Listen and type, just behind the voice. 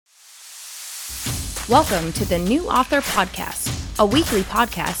Welcome to the New Author Podcast, a weekly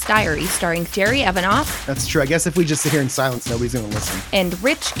podcast diary starring Jerry Evanoff. That's true. I guess if we just sit here in silence, nobody's going to listen. And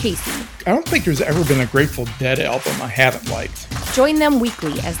Rich Casey. I don't think there's ever been a Grateful Dead album I haven't liked. Join them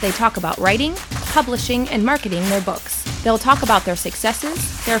weekly as they talk about writing, publishing, and marketing their books. They'll talk about their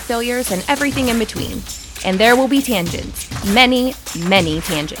successes, their failures, and everything in between. And there will be tangents. Many, many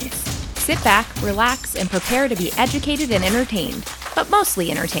tangents. Sit back, relax, and prepare to be educated and entertained, but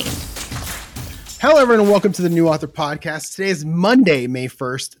mostly entertained. Hello, everyone, and welcome to the New Author Podcast. Today is Monday, May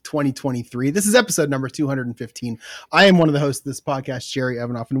 1st, 2023. This is episode number 215. I am one of the hosts of this podcast, Jerry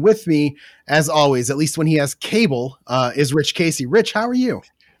Evanoff, and with me, as always, at least when he has cable, is Rich Casey. Rich, how are you?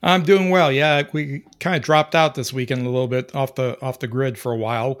 I'm doing well. Yeah, we kind of dropped out this weekend a little bit off the grid for a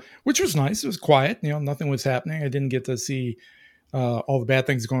while, which was nice. It was quiet. Nothing was happening. I didn't get to see all the bad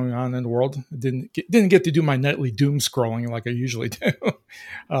things going on in the world. Didn't get to do my nightly doom scrolling like I usually do,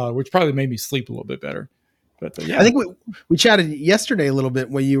 which probably made me sleep a little bit better. But yeah, I think we chatted yesterday a little bit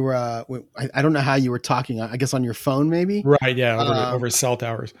when you were, I don't know how you were talking, I guess on your phone maybe? Right, yeah, over cell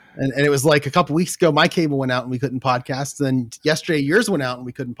towers. And it was like a couple weeks ago, my cable went out and we couldn't podcast. Then yesterday, yours went out and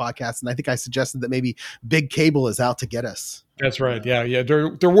we couldn't podcast. And I think I suggested that maybe big cable is out to get us. That's right. Yeah.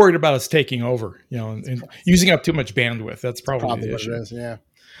 They're worried about us taking over, and using up too much bandwidth. That's probably the issue. What it is, yeah.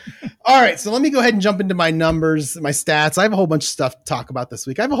 All right, so let me go ahead and jump into my numbers, my stats. I have a whole bunch of stuff to talk about this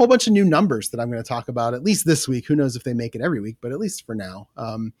week. I have a whole bunch of new numbers that I'm going to talk about, at least this week. Who knows if they make it every week, but at least for now.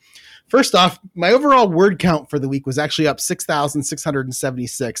 First off, my overall word count for the week was actually up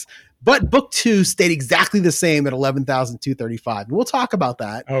 6,676, but book two stayed exactly the same at 11,235. And we'll talk about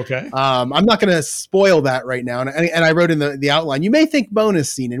that. Okay. I'm not going to spoil that right now. And I wrote in the outline, you may think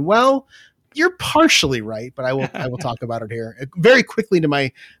bonus scene, and well, you're partially right, but I will talk about it here very quickly to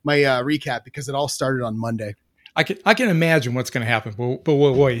my recap because it all started on Monday. I can imagine what's going to happen, but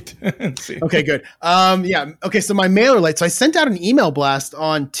we'll wait and see. Okay, good. Okay. So my mailer list. So I sent out an email blast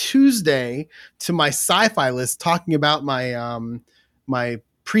on Tuesday to my sci-fi list talking about my my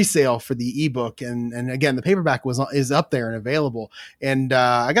pre-sale for the ebook, and again the paperback is up there and available, and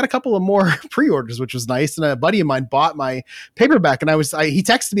I got a couple of more pre-orders, which was nice. And a buddy of mine bought my paperback, and he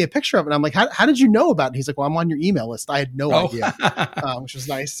texted me a picture of it, and I'm like, how did you know about it? And he's like, well, I'm on your email list. I had no idea, which was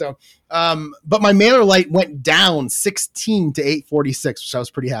nice. So but my mailer light went down 16 to 846, which I was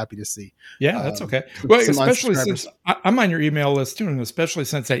pretty happy to see. Yeah, that's okay. Well, especially since I'm on your email list too, and especially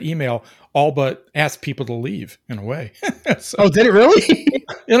since that email all but asked people to leave in a way. So, did it really?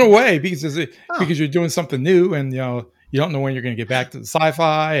 In a way, because you're doing something new, and you don't know when you're going to get back to the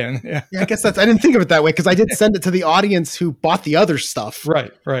sci-fi, and yeah, I guess I didn't think of it that way because I did send it to the audience who bought the other stuff,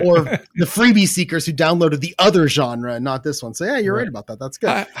 right, or the freebie seekers who downloaded the other genre, not this one. So yeah, you're right about that. That's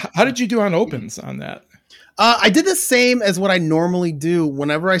good. How did you do on opens on that? I did the same as what I normally do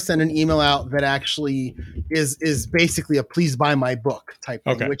whenever I send an email out that actually is basically a please buy my book type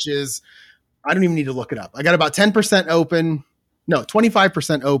thing, which is, I don't even need to look it up. I got about 10% open,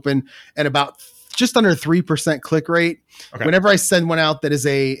 25% open, and about just under 3% click rate. Okay. Whenever I send one out that is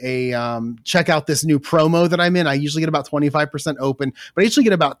a check out this new promo that I'm in, I usually get about 25% open, but I usually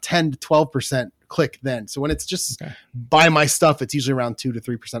get about 10 to 12% click then. So when it's just buy my stuff, it's usually around 2 to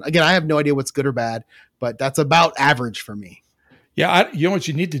 3%. Again, I have no idea what's good or bad, but that's about average for me. Yeah. What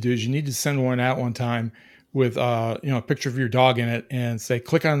you need to do is you need to send one out one time with a picture of your dog in it and say,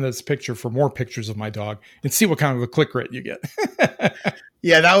 click on this picture for more pictures of my dog, and see what kind of a click rate you get.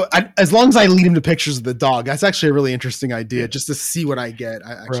 Yeah, as long as I lead him to pictures of the dog, that's actually a really interesting idea, just to see what I get.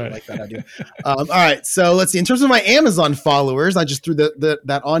 I actually like that idea. All right, so let's see. In terms of my Amazon followers, I just threw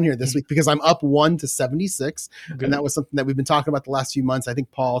that on here this week because I'm up 1 to 76, and that was something that we've been talking about the last few months. I think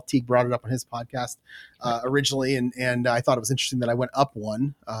Paul Teague brought it up on his podcast originally, and I thought it was interesting that I went up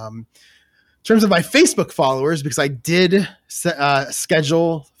 1. In terms of my Facebook followers, because I did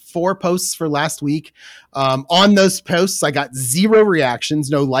schedule 4 posts for last week. On those posts, I got 0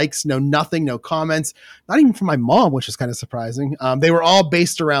 reactions, no likes, no nothing, no comments, not even from my mom, which is kind of surprising. They were all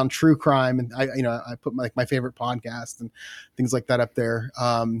based around true crime, and I put my favorite podcast and things like that up there.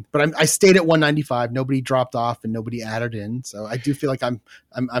 But I stayed at 195. Nobody dropped off and nobody added in. So I do feel like I'm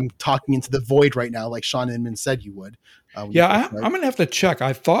talking into the void right now, like Sean Inman said you would. I'm gonna have to check.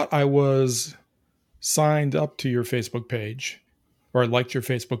 I thought I was signed up to your Facebook page, or I liked your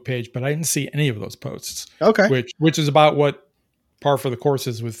Facebook page, but I didn't see any of those posts. Okay. Which is about what par for the course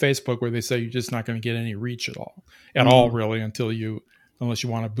is with Facebook, where they say you're just not going to get any reach at all, really, unless you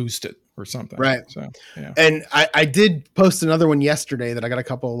want to boost it or something. Right. So, yeah. And I did post another one yesterday that I got a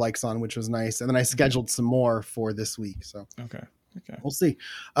couple of likes on, which was nice. And then I scheduled some more for this week. So, okay. Okay. We'll see.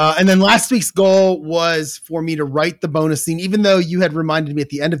 And then last week's goal was for me to write the bonus scene, even though you had reminded me at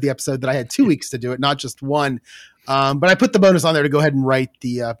the end of the episode that I had 2 weeks to do it, not just one. But I put the bonus on there to go ahead and write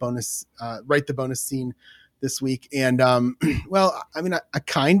the bonus scene this week. And well, I mean, I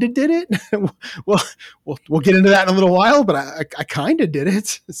kind of did it. we'll get into that in a little while, but I kind of did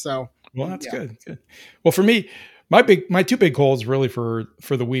it. So well, that's good. Well, for me, my two big goals really for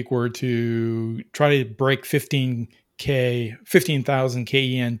the week were to try to break 15,000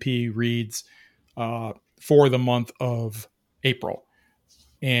 KENP reads for the month of April.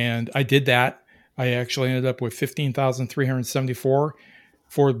 And I did that. I actually ended up with 15,374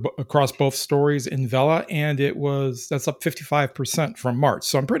 across both stories in Vella, and that's up 55% from March.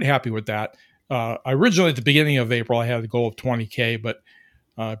 So I'm pretty happy with that. Originally at the beginning of April, I had a goal of 20K, but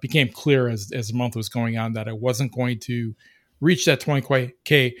it became clear as the month was going on that I wasn't going to reach that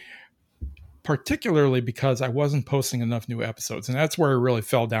 20K, particularly because I wasn't posting enough new episodes. And that's where I really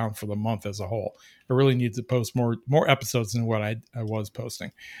fell down for the month as a whole. I really needed to post more episodes than what I was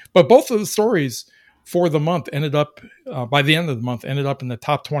posting. But both of the stories for the month ended up, by the end of the month, ended up in the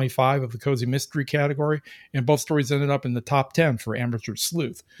top 25 of the Cozy Mystery category. And both stories ended up in the top 10 for Amateur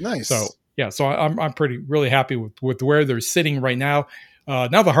Sleuth. Nice. So, yeah, so I'm really happy with where they're sitting right now.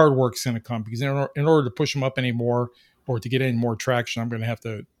 Now the hard work's going to come, because in order to push them up anymore or to get any more traction, I'm going to have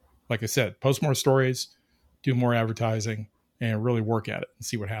to, like I said, post more stories, do more advertising, and really work at it and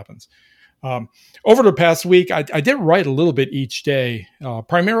see what happens. Over the past week, I did write a little bit each day,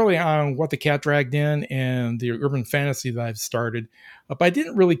 primarily on What the Cat Dragged In and the urban fantasy that I've started. But I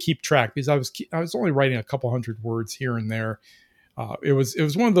didn't really keep track because I was only writing a couple hundred words here and there. It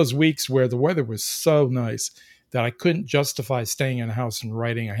was one of those weeks where the weather was so nice that I couldn't justify staying in the house and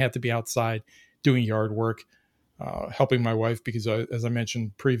writing. I had to be outside doing yard work, helping my wife, because as I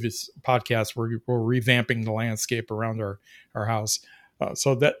mentioned previous podcasts, we're revamping the landscape around our house.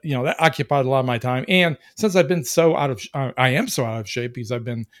 So that occupied a lot of my time. And since I am so out of shape because I've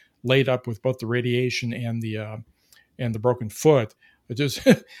been laid up with both the radiation and the broken foot, there's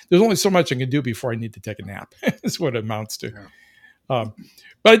only so much I can do before I need to take a nap. That's what it amounts to. Yeah.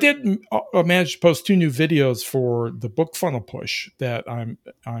 But I did manage to post 2 new videos for the book funnel push that I'm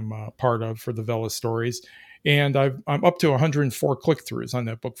part of for the Vella stories. And I'm up to 104 click-throughs on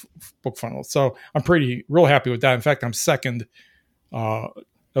that book funnel. So I'm real happy with that. In fact, I'm second of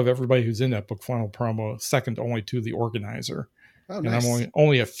everybody who's in that book funnel promo, second only to the organizer. Oh, nice. And I'm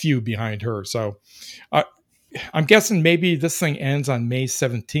only a few behind her. So I'm guessing maybe this thing ends on May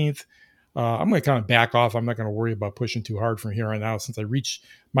 17th. I'm going to kind of back off. I'm not going to worry about pushing too hard from here on out, since I reached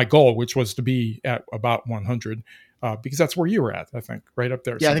my goal, which was to be at about 100, because that's where you were at, I think, right up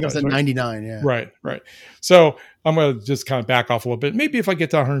there. Yeah, I think I was at 99. Yeah. Right. So I'm going to just kind of back off a little bit. Maybe if I get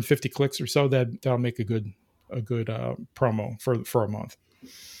to 150 clicks or so, that'll make a good promo for a month.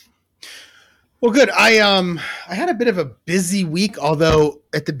 Well, good. I had a bit of a busy week, although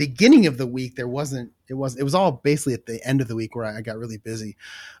at the beginning of the week it was all basically at the end of the week where I got really busy.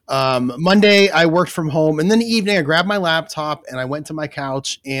 Monday I worked from home, and then the evening I grabbed my laptop and I went to my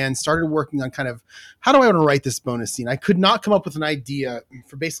couch and started working on kind of how do I want to write this bonus scene. I could not come up with an idea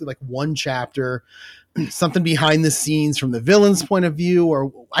for basically like one chapter, something behind the scenes from the villain's point of view,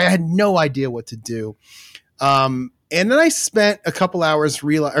 or I had no idea what to do. And then I spent a couple hours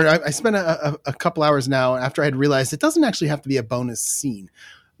I spent a couple hours now after I had realized it doesn't actually have to be a bonus scene.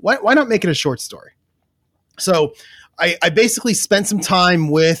 Why not make it a short story? So I basically spent some time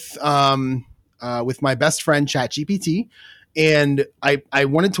with my best friend ChatGPT, and I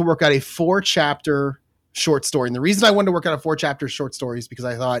wanted to work out a 4-chapter short story. And the reason I wanted to work out a 4-chapter short story is because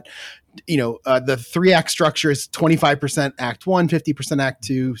I thought, the 3-act structure is 25% act 1, 50% act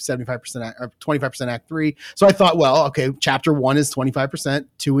 2, 75% 25% act 3. So I thought, well, okay, chapter 1 is 25%,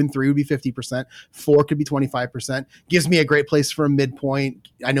 2 and 3 would be 50%, 4 could be 25%. Gives me a great place for a midpoint.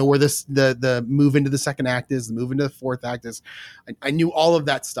 I know where the move into the second act is, the move into the fourth act is. I knew all of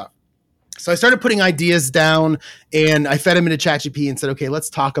that stuff. So I started putting ideas down, and I fed him into ChatGPT and said, okay, let's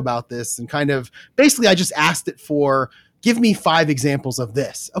talk about this. And kind of basically I just asked it for, give me 5 examples of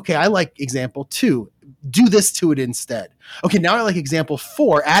this. Okay, I like example 2. Do this to it instead. Okay, now I like example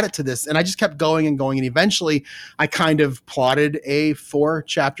 4. Add it to this. And I just kept going and going. And eventually I kind of plotted a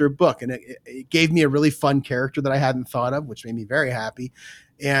 4-chapter book. And it gave me a really fun character that I hadn't thought of, which made me very happy.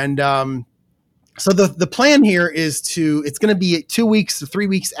 And so the plan here is it's going to be 2 weeks to 3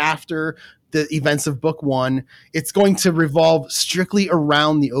 weeks after the events of book 1. It's going to revolve strictly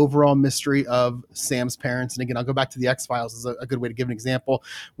around the overall mystery of Sam's parents. And again, I'll go back to the X-Files as a good way to give an example,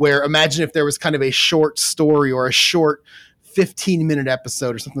 where imagine if there was kind of a short story or a short 15-minute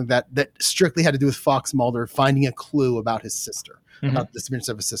episode or something like that strictly had to do with Fox Mulder finding a clue about his sister, about the disappearance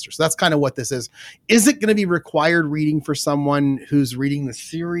of his sister. So that's kind of what this is. Is it going to be required reading for someone who's reading the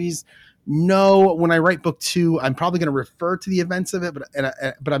series? No. When I write book 2, I'm probably going to refer to the events of it,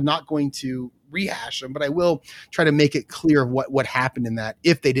 but I'm not going to rehash them, but I will try to make it clear what happened in that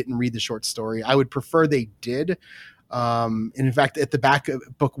if they didn't read the short story. I would prefer they did. And in fact, at the back of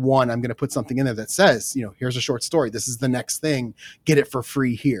book 1, I'm going to put something in there that says, here's a short story. This is the next thing. Get it for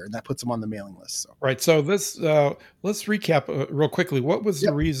free here. And that puts them on the mailing list. So. Right. So this, let's recap real quickly. What was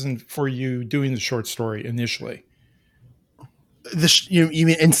the reason for you doing the short story initially? You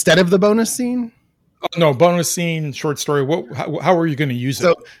mean instead of the bonus scene? Oh, no, bonus scene, short story. How are you going to use it?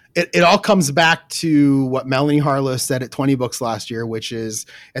 So it all comes back to what Melanie Harlow said at 20 Books last year, which is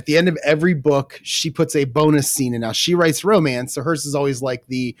at the end of every book, she puts a bonus scene. And now she writes romance. So hers is always like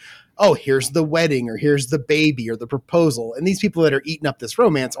here's the wedding, or here's the baby, or the proposal. And these people that are eating up this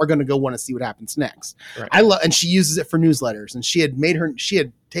romance are going to go want to see what happens next. Right. And she uses it for newsletters, and she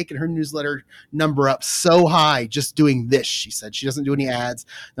had taken her newsletter number up so high just doing this. She said she doesn't do any ads.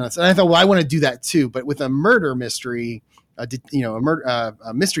 And I thought, well, I want to do that too. But with a murder mystery, a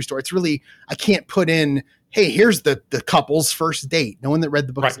mystery story, it's really, I can't put in, hey, here's the couple's first date. No one that read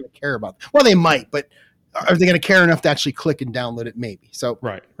the book is going to care about it. Well, they might, but are they going to care enough to actually click and download it? Maybe. So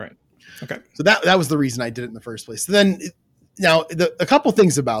right. Okay. So that was the reason I did it in the first place. So then now a couple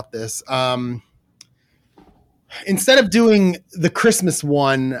things about this. Instead of doing the Christmas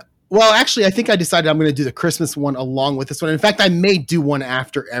one, well, actually, I think I decided I'm going to do the Christmas one along with this one. In fact, I may do one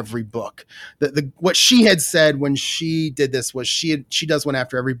after every book. What she had said when she did this was she does one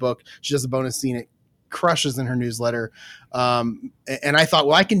after every book. She does a bonus scene. It crushes in her newsletter. And I thought,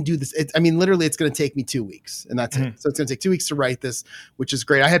 well, I can do this. Literally, it's going to take me 2 weeks, and that's it. So it's going to take 2 weeks to write this, which is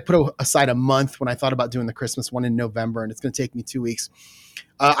great. I had put aside a month when I thought about doing the Christmas one in November, and it's going to take me 2 weeks.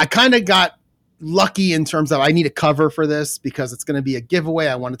 I kind of got lucky in terms of I need a cover for this because it's going to be a giveaway.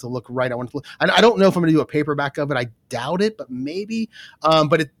 I want it to look right. I don't know if I'm going to do a paperback of it. I doubt it, but maybe.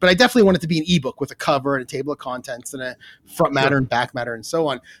 But I definitely want it to be an ebook with a cover and a table of contents and a front matter and back matter and so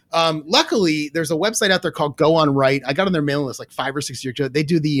on. Luckily, there's a website out there called Go On Write. I got on their mailing list like 5 or 6 years ago. They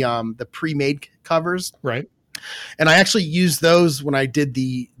do the pre-made covers. Right. And I actually used those when I did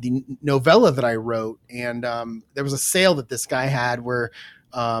the novella that I wrote. And there was a sale that this guy had where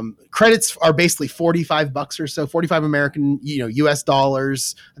credits are basically $45 or so, 45 American, US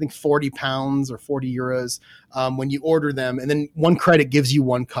dollars, I think 40 pounds or 40 euros when you order them. And then one credit gives you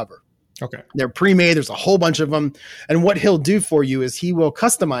one cover. Okay. They're pre-made. There's a whole bunch of them. And what he'll do for you is he will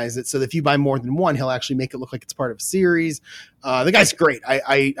customize it so that if you buy more than one, he'll actually make it look like it's part of a series. The guy's great.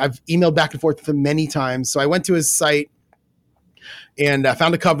 I've emailed back and forth with him many times. So I went to his site and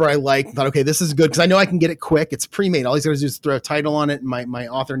found a cover I liked. Thought, okay, this is good because I know I can get it quick. It's pre-made. All he's got to do is throw a title on it and my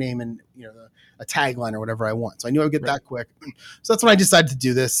author name and a tagline or whatever I want. So I knew I would get that quick. So that's when I decided to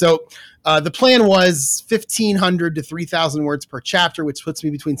do this. So the plan was 1,500 to 3,000 words per chapter, which puts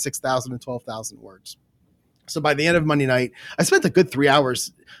me between 6,000 and 12,000 words. So by the end of Monday night, I spent a good 3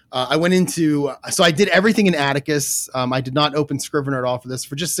 hours. So I did everything in Atticus. I did not open Scrivener at all for this,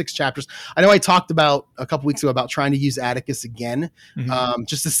 for just 6 chapters. I know I talked about a couple weeks ago about trying to use Atticus again,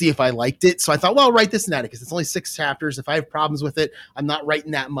 just to see if I liked it. So I thought, well, I'll write this in Atticus. It's only 6 chapters. If I have problems with it, I'm not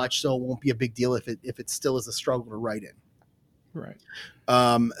writing that much, so it won't be a big deal if it still is a struggle to write in. Right.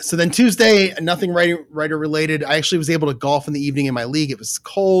 So then Tuesday, nothing writer related. I actually was able to golf in the evening in my league. It was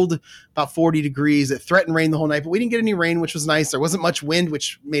cold, about 40 degrees. It threatened rain the whole night, but we didn't get any rain, which was nice. There wasn't much wind,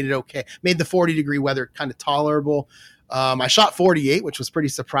 which made it okay. Made the 40-degree weather kind of tolerable. I shot 48, which was pretty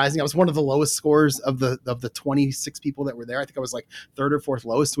surprising. I was one of the lowest scores of the 26 people that were there. I think I was like 3rd or 4th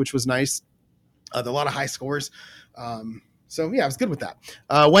lowest, which was nice. A lot of high scores. So yeah, I was good with that.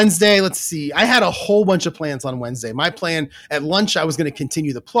 Wednesday, let's see. I had a whole bunch of plans on Wednesday. My plan at lunch, I was going to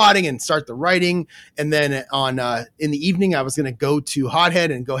continue the plotting and start the writing. And then in the evening, I was going to go to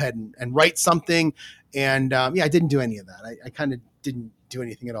Hothead and go ahead and write something. And I didn't do any of that. I kind of didn't do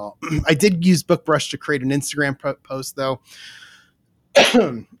anything at all. I did use BookBrush to create an Instagram post though.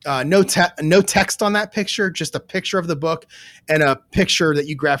 No text on that picture, just a picture of the book and a picture that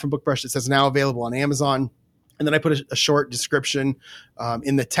you grab from BookBrush that says now available on Amazon. And then I put a short description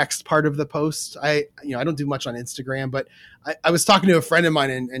in the text part of the post. I don't do much on Instagram, but I was talking to a friend of mine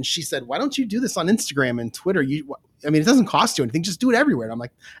and she said, why don't you do this on Instagram and Twitter? It doesn't cost you anything. Just do it everywhere. And I'm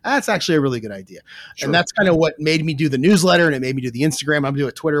like, that's actually a really good idea. Sure. And that's kind of what made me do the newsletter and it made me do the Instagram. I'm going to do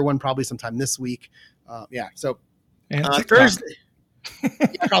a Twitter one probably sometime this week. So and Thursday. Yeah,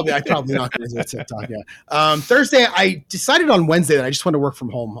 I'm probably not going to do a TikTok. Yeah. Thursday, I decided on Wednesday that I just wanted to work from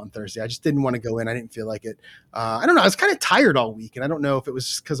home on Thursday. I just didn't want to go in. I didn't feel like it. I don't know. I was kind of tired all week, and I don't know if it was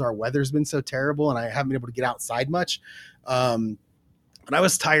just because our weather's been so terrible and I haven't been able to get outside much. But I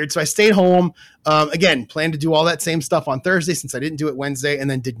was tired, so I stayed home. Again, planned to do all that same stuff on Thursday since I didn't do it Wednesday, and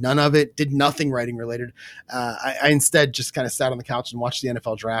then did none of it. Did nothing writing related. I instead just kind of sat on the couch and watched the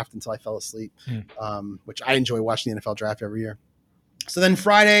NFL draft until I fell asleep, which I enjoy watching the NFL draft every year. So then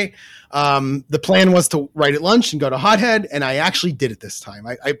Friday, the plan was to write at lunch and go to Hothead, and I actually did it this time.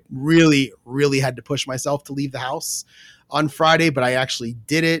 I really, really had to push myself to leave the house on Friday, but I actually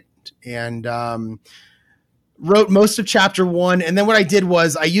did it and wrote most of chapter 1. And then what I did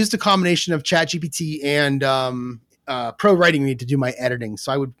was I used a combination of ChatGPT and Pro Writing Aid to do my editing.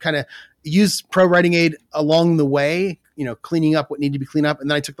 So I would kind of use Pro Writing Aid along the way, cleaning up what needed to be cleaned up.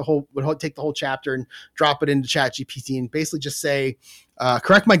 And then I take the whole chapter and drop it into ChatGPT and basically just say,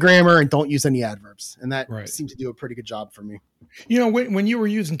 correct my grammar and don't use any adverbs. And that seemed to do a pretty good job for me. When you were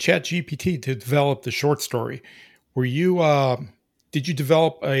using ChatGPT to develop the short story, were you, did you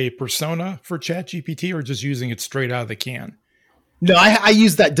develop a persona for ChatGPT or just using it straight out of the can? No, I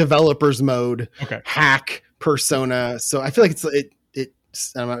use that developers mode hack persona. So I feel like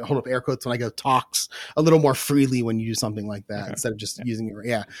I'm going to hold up air quotes when I go talks a little more freely when you do something like that instead of just using it.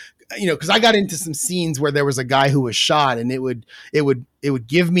 Yeah. Cause I got into some scenes where there was a guy who was shot and it would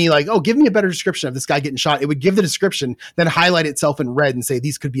give me like, oh, give me a better description of this guy getting shot. It would give the description, then highlight itself in red and say,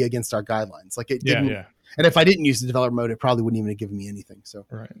 these could be against our guidelines. Like it didn't. Yeah. And if I didn't use the developer mode, it probably wouldn't even have given me anything. So,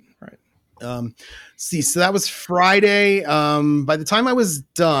 right. So that was Friday. By the time I was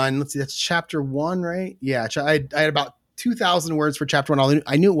done, let's see, that's chapter 1, right? Yeah. I had about 2,000 words for chapter 1.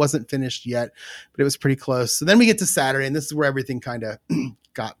 I knew it wasn't finished yet, but it was pretty close. So then we get to Saturday, and this is where everything kind of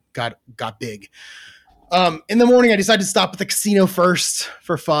got big. In the morning, I decided to stop at the casino first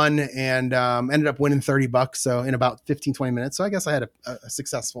for fun and ended up winning $30. So in about 15, 20 minutes. So I guess I had a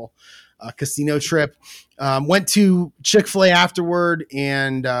successful casino trip. Went to Chick-fil-A afterward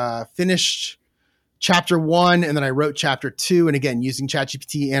and finished chapter 1. And then I wrote chapter 2. And again, using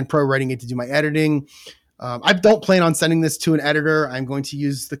ChatGPT and Pro Writing Aid to do my editing. I don't plan on sending this to an editor. I'm going to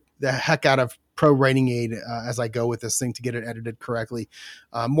use the heck out of Pro Writing Aid as I go with this thing to get it edited correctly.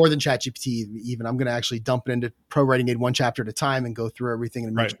 More than ChatGPT even. I'm going to actually dump it into Pro Writing Aid one chapter at a time and go through everything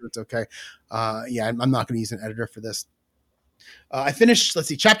and make sure it's okay. I'm not going to use an editor for this. I finished,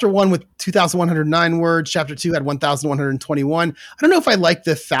 chapter 1 with 2,109 words. Chapter 2 had 1,121. I don't know if I like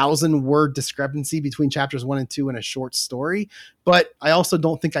the 1,000-word discrepancy between chapters 1 and 2 in a short story, but I also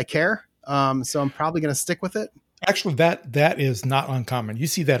don't think I care. So I'm probably going to stick with it. Actually, that is not uncommon. You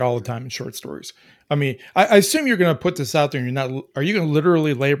see that all the time in short stories. I mean, I assume you're going to put this out there. And are you going to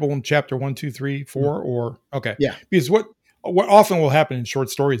literally label them chapter 1, 2, 3, 4, or okay? Yeah. Because what often will happen in short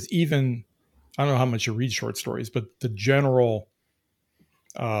stories, even I don't know how much you read short stories, but the general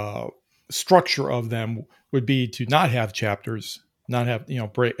structure of them would be to not have chapters, not have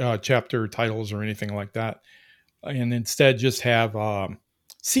chapter titles or anything like that, and instead just have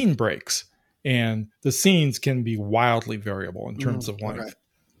scene breaks. And the scenes can be wildly variable in terms of length. Okay.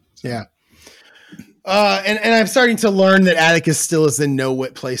 Yeah. And I'm starting to learn that Atticus still is in no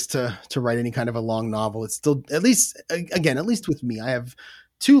place to write any kind of a long novel. It's still, at least with me, I have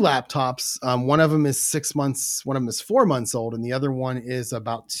 2 laptops. One of them is 6 months. One of them is 4 months old. And the other one is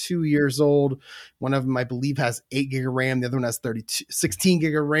about 2 years old. One of them, I believe, has 8 gig of RAM. The other one has 16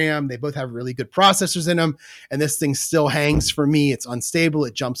 gig of RAM. They both have really good processors in them. And this thing still hangs for me. It's unstable.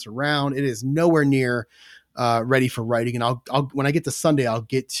 It jumps around. It is nowhere near ready for writing. And I'll when I get to Sunday, I'll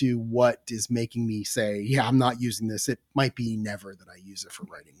get to what is making me say, yeah, I'm not using this. It might be never that I use it for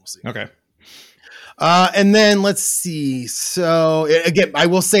writing. We'll see. Okay. And then let's see. So again, I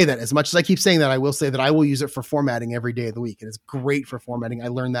will say that as much as I keep saying that, I will say that I will use it for formatting every day of the week. It is great for formatting. I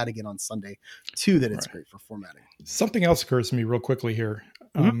learned that again on Sunday too, that it's great for formatting. Something else occurs to me real quickly here.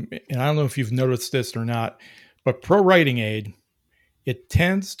 And I don't know if you've noticed this or not, but Pro Writing Aid, it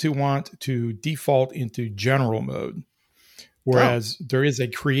tends to want to default into general mode, whereas there is a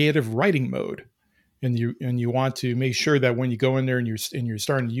creative writing mode. And you want to make sure that when you go in there and you're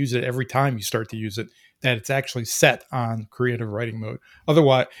starting to use it, every time you start to use it, that it's actually set on creative writing mode.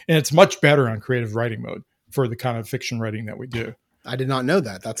 Otherwise, and it's much better on creative writing mode for the kind of fiction writing that we do. I did not know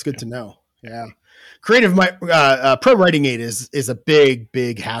that. That's good to know. Yeah. Pro Writing Aid is a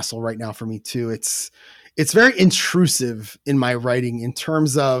big hassle right now for me too. It's very intrusive in my writing in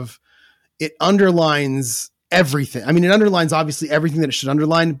terms of it underlines everything. I mean, it underlines obviously everything that it should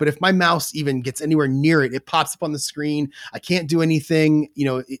underline, but if my mouse even gets anywhere near it, it pops up on the screen. I can't do anything,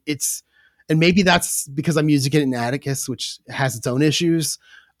 And maybe that's because I'm using it in Atticus, which has its own issues.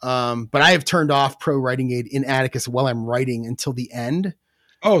 But I have turned off Pro Writing Aid in Atticus while I'm writing until the end.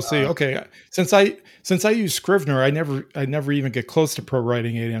 Oh, see, okay. Since I use Scrivener, I never even get close to Pro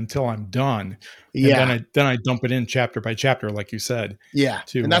Writing Aid until I'm done. And then I dump it in chapter by chapter, like you said. Yeah,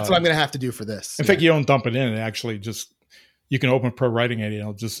 and that's what I'm going to have to do for this. In fact, you don't dump it in; it actually just you can open Pro Writing Aid,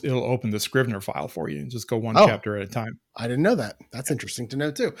 and it'll open the Scrivener file for you and just go one chapter at a time. I didn't know that. That's interesting to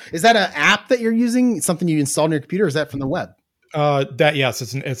know too. Is that an app that you're using? Something you installed on your computer? Or is that from the web? Yes,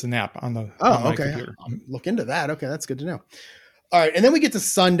 it's an app on the. Oh, okay. Computer. I'll look into that. Okay, that's good to know. All right, and then we get to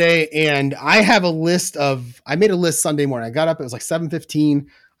Sunday, and I have I made a list Sunday morning. I got up, it was like 7:15.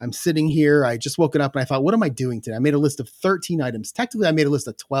 I'm sitting here. I just woken up and I thought, what am I doing today? I made a list of 13 items. Technically, I made a list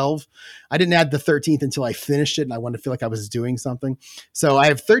of 12. I didn't add the 13th until I finished it, and I wanted to feel like I was doing something. So I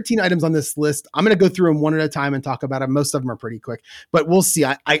have 13 items on this list. I'm going to go through them one at a time and talk about them. Most of them are pretty quick, but we'll see.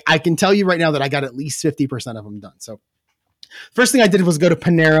 I can tell you right now that I got at least 50% of them done. So first thing I did was go to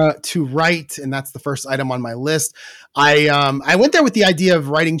Panera to write, and that's the first item on my list. I went there with the idea of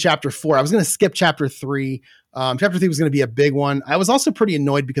writing chapter 4. I was going to skip chapter 3. Chapter 3 was going to be a big one. I was also pretty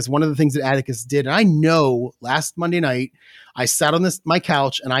annoyed because one of the things that Atticus did, and I know last Monday night, I sat on my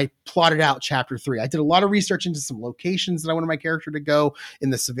couch and I plotted out chapter 3. I did a lot of research into some locations that I wanted my character to go in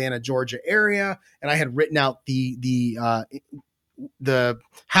the Savannah, Georgia area, and I had written out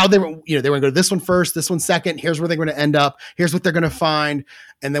how they were, they were going to go to this one first, this one second. Here's where they're going to end up. Here's what they're going to find.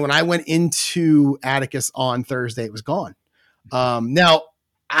 And then when I went into Atticus on Thursday, it was gone. Now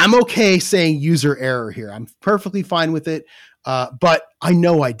I'm okay saying user error here. I'm perfectly fine with it. But I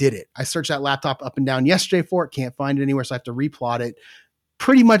know I did it. I searched that laptop up and down yesterday for it. Can't find it anywhere. So I have to replot it.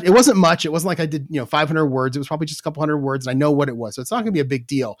 Pretty much. It wasn't much. It wasn't like I did, 500 words. It was probably just a couple hundred words. And I know what it was. So it's not going to be a big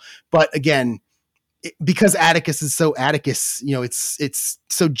deal. But again, because Atticus is so Atticus, it's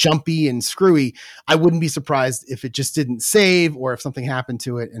so jumpy and screwy. I wouldn't be surprised if it just didn't save or if something happened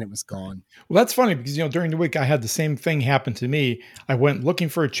to it and it was gone. Well, that's funny because, during the week I had the same thing happen to me. I went looking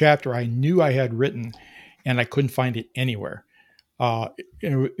for a chapter I knew I had written and I couldn't find it anywhere.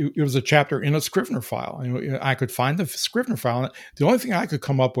 It was a chapter in a Scrivener file. I could find the Scrivener file. The only thing I could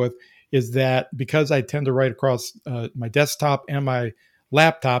come up with is that because I tend to write across my desktop and my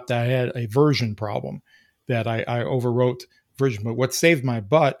laptop, that I had a version problem, that I overwrote version. But what saved my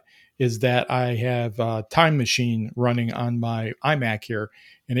butt is that I have a Time Machine running on my iMac here,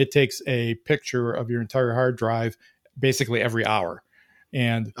 and it takes a picture of your entire hard drive basically every hour.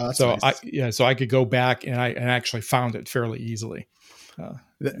 And so nice. So I could go back and I actually found it fairly easily.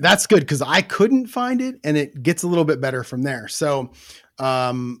 That's good because I couldn't find it, and it gets a little bit better from there. So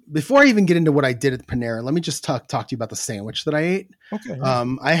before I even get into what I did at Panera, let me just talk to you about the sandwich that I ate. Okay.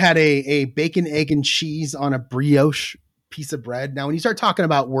 I had a bacon, egg, and cheese on a brioche piece of bread. Now, when you start talking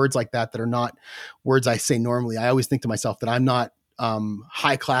about words like that are not words I say normally, I always think to myself that I'm not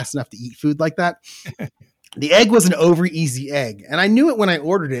high class enough to eat food like that. The egg was an over easy egg, and I knew it when I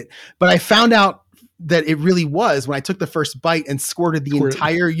ordered it, but I found out that it really was when I took the first bite and squirted the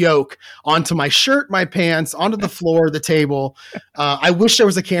entire yolk onto my shirt, my pants, onto the floor, the table. I wish there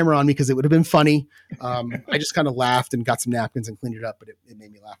was a camera on me because it would have been funny. I just kind of laughed and got some napkins and cleaned it up, but it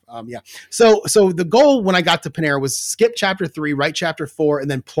made me laugh. Yeah. So the goal when I got to Panera was skip chapter 3, write chapter 4, and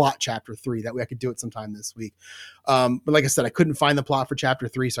then plot chapter 3. That way I could do it sometime this week. But like I said, I couldn't find the plot for chapter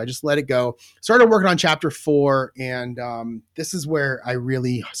 3, so I just let it go. Started working on chapter 4, and this is where I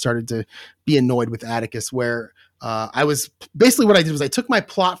really started to be annoyed with Atticus, where I was basically what I did was I took my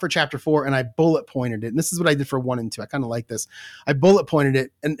plot for chapter 4 and I bullet pointed it. And this is what I did for 1 and 2. I kind of like this. I bullet pointed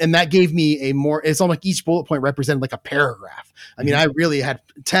it, and that gave me it's almost like each bullet point represented like a paragraph. I mean, I really had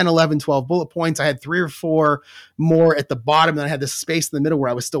 10, 11, 12 bullet points. I had 3 or 4 more at the bottom, and I had this space in the middle where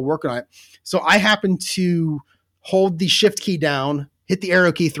I was still working on it. So I happened to hold the shift key down, hit the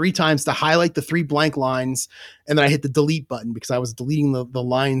arrow key 3 times to highlight the 3 blank lines, and then I hit the delete button because I was deleting the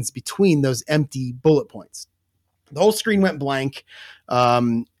lines between those empty bullet points. The whole screen went blank.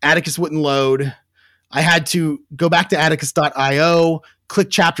 Atticus wouldn't load. I had to go back to atticus.io, click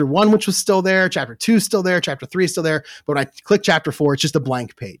chapter 1, which was still there. Chapter 2 is still there. Chapter 3 is still there. But when I click chapter 4, it's just a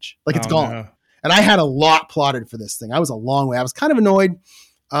blank page. Like it's gone. No. And I had a lot plotted for this thing. I was a long way. I was kind of annoyed.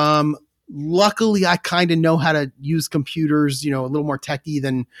 Luckily, I kind of know how to use computers, a little more techie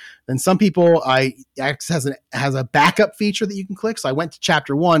than some people. Atticus has a backup feature that you can click. So I went to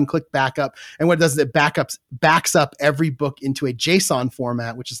chapter 1, clicked backup, and what it does is it backs up every book into a JSON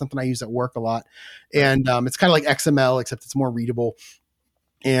format, which is something I use at work a lot. And it's kind of like XML, except it's more readable.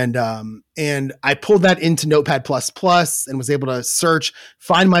 And I pulled that into Notepad++ and was able to search,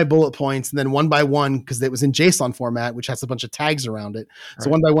 find my bullet points, and then one by one, because it was in JSON format, which has a bunch of tags around it. So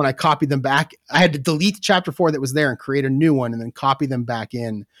one by one, I copied them back. I had to delete chapter 4 that was there and create a new one, and then copy them back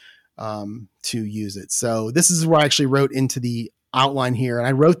in to use it. So this is where I actually wrote into the outline here, and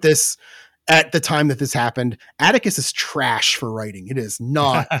I wrote this at the time that this happened. Atticus is trash for writing. It is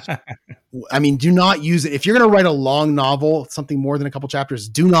not. I mean, do not use it. If you're going to write a long novel, something more than a couple chapters,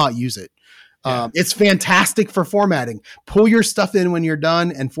 do not use it. It's fantastic for formatting. Pull your stuff in when you're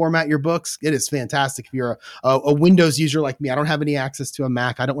done and format your books. It is fantastic. If you're a Windows user like me, I don't have any access to a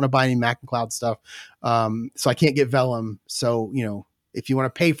Mac. I don't want to buy any Mac and Cloud stuff. So I can't get Vellum. So, if you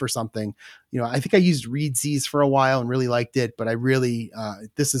want to pay for something, I think I used Reedsys for a while and really liked it, but I really,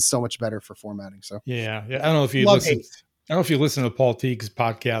 this is so much better for formatting. So yeah. I don't know if you listen to Paul Teague's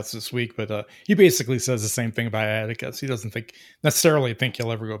podcast this week, but he basically says the same thing about Atticus. He doesn't necessarily think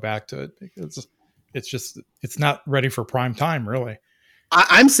he'll ever go back to it because it's not ready for prime time, really.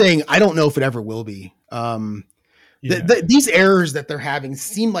 I'm saying, I don't know if it ever will be. These errors that they're having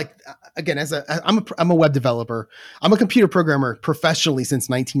seem like, again, I'm a web developer. I'm a computer programmer professionally since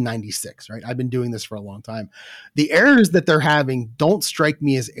 1996, right? I've been doing this for a long time. The errors that they're having don't strike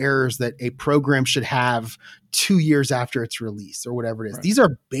me as errors that a program should have 2 years after its release or whatever it is. Right. These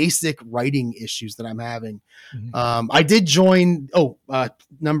are basic writing issues that I'm having. Mm-hmm. I did join,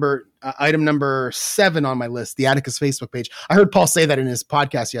 item number 7 on my list, the Atticus Facebook page. I heard Paul say that in his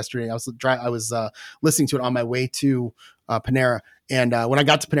podcast yesterday. I was listening to it on my way to Panera. And when I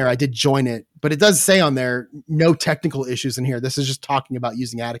got to Panera, I did join it, but it does say on there, no technical issues in here. This is just talking about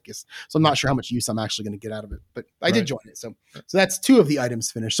using Atticus. So I'm not sure how much use I'm actually going to get out of it, but I did join it. So that's 2 of the items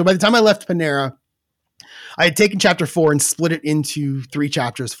finished. So by the time I left Panera, I had taken chapter 4 and split it into 3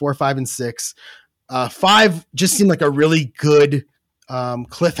 chapters, 4, 5, and 6. 5 just seemed like a really good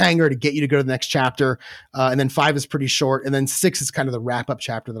cliffhanger to get you to go to the next chapter. And then 5 is pretty short. And then 6 is kind of the wrap up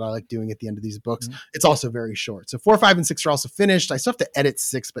chapter that I like doing at the end of these books. Mm-hmm. It's also very short. So 4, 5, and 6 are also finished. I still have to edit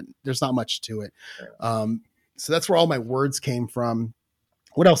 6, but there's not much to it. So that's where all my words came from.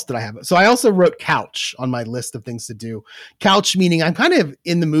 What else did I have? So I also wrote couch on my list of things to do. Couch meaning I'm kind of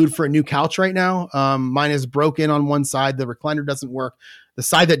in the mood for a new couch right now. Mine is broken on one side. The recliner doesn't work. The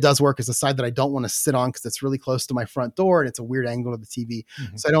side that does work is the side that I don't want to sit on because it's really close to my front door and it's a weird angle to the TV.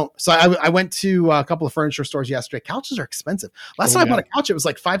 Mm-hmm. So I went to a couple of furniture stores yesterday. Couches are expensive. Last time I bought a couch, it was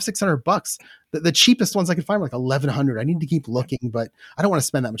like $500-$600. The cheapest ones I could find were like $1,100. I need to keep looking, but I don't want to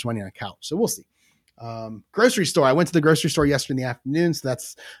spend that much money on a couch. So we'll see. Grocery store. I went to the grocery store yesterday in the afternoon. So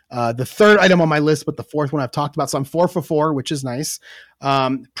that's the 3rd item on my list, but the 4th one I've talked about. So I'm 4 for 4, which is nice.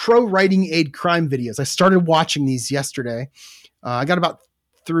 Pro writing aid crime videos. I started watching these yesterday. I got about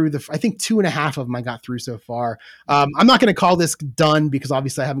through I think 2.5 of them I got through so far. I'm not going to call this done because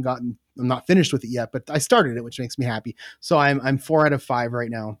obviously I'm not finished with it yet, but I started it, which makes me happy. So I'm 4 out of 5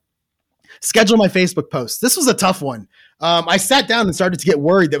 right now. Schedule my Facebook posts. This was a tough one. I sat down and started to get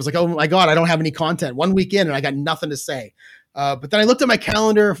worried. That was like, oh my God, I don't have any content. 1 week in and I got nothing to say. But then I looked at my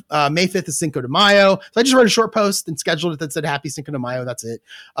calendar. May 5th is Cinco de Mayo. So I just wrote a short post and scheduled it that said happy Cinco de Mayo. That's it.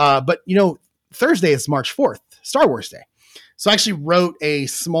 But Thursday is March 4th, Star Wars Day. So I actually wrote a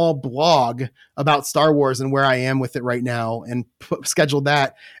small blog about Star Wars and where I am with it right now and scheduled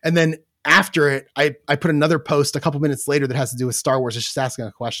that. And then after it, I put another post a couple minutes later that has to do with Star Wars. It's just asking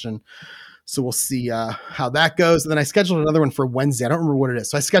a question. So we'll see how that goes. And then I scheduled another one for Wednesday. I don't remember what it is.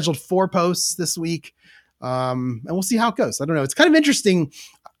 So I scheduled 4 posts this week. And we'll see how it goes. I don't know. It's kind of interesting.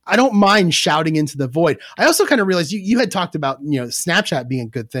 I don't mind shouting into the void. I also kind of realized you had talked about, Snapchat being a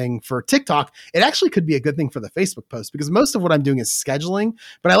good thing for TikTok. It actually could be a good thing for the Facebook post because most of what I'm doing is scheduling,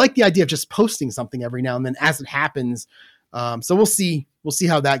 but I like the idea of just posting something every now and then as it happens. So we'll see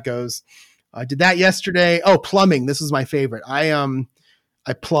how that goes. I did that yesterday. Oh, plumbing. This was my favorite.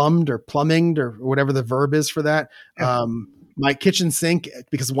 I plumbed or plumbinged or whatever the verb is for that. Yeah. My kitchen sink,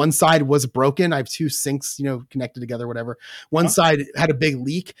 because one side was broken. I have 2 sinks, connected together, whatever. One side had a big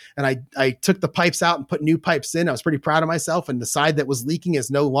leak and I took the pipes out and put new pipes in. I was pretty proud of myself. And the side that was leaking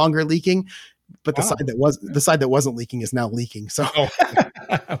is no longer leaking, but the side that wasn't leaking is now leaking. So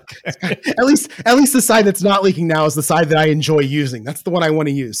okay. at least the side that's not leaking now is the side that I enjoy using. That's the one I want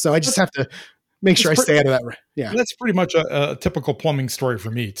to use. So I just have to make sure I stay out of that. Yeah. That's pretty much a typical plumbing story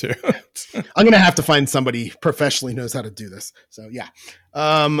for me too. I'm going to have to find somebody professionally knows how to do this. So yeah.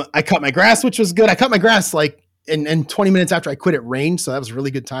 I cut my grass, which was good. I cut my grass and 20 minutes after I quit, it rained. So that was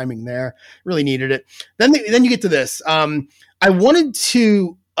really good timing there. Really needed it. Then you get to this. I wanted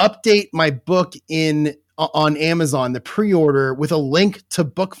to update my book on Amazon, the pre-order with a link to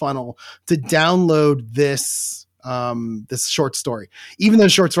BookFunnel to download this this short story, even though the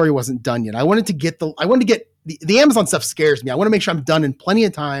short story wasn't done yet. I wanted to get the Amazon stuff scares me. I want to make sure I'm done in plenty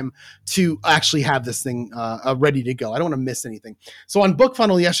of time to actually have this thing ready to go. I don't want to miss anything. So on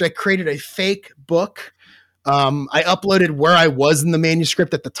BookFunnel yesterday, I created a fake book. I uploaded where I was in the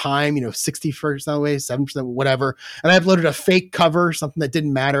manuscript at the time, 60% away, 7%, whatever. And I uploaded a fake cover, something that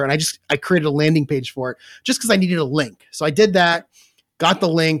didn't matter. And I created a landing page for it just because I needed a link. So I did that, got the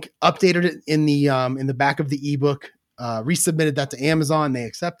link, updated it in the back of the ebook, resubmitted that to Amazon. They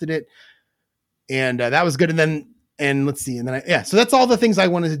accepted it. And that was good. And let's see. And then so that's all the things I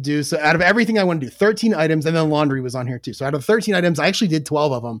wanted to do. So out of everything I want to do, 13 items, and then laundry was on here too. So out of 13 items, I actually did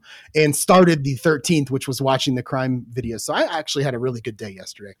 12 of them and started the 13th, which was watching the crime videos. So I actually had a really good day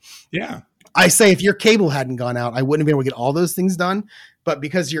yesterday. Yeah. I say if your cable hadn't gone out, I wouldn't have been able to get all those things done. But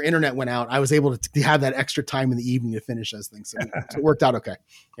because your internet went out, I was able to have that extra time in the evening to finish those things. So it worked out okay.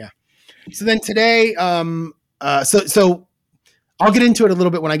 Yeah. So then today, so I'll get into it a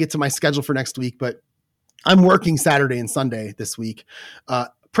little bit when I get to my schedule for next week, but I'm working Saturday and Sunday this week,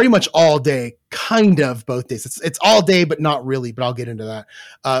 pretty much all day, kind of both days. It's all day, but not really, but I'll get into that.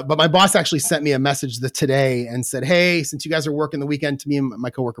 But my boss actually sent me a message today and said, hey, since you guys are working the weekend, to me and my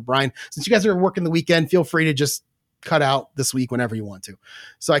coworker, Brian, since you guys are working the weekend, feel free to just cut out this week whenever you want to.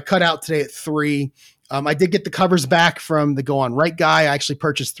 So I cut out today at 3. I did get the covers back from the Go On Right guy. I actually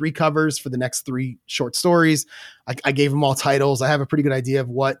purchased 3 covers for the next 3 short stories. I gave them all titles. I have a pretty good idea of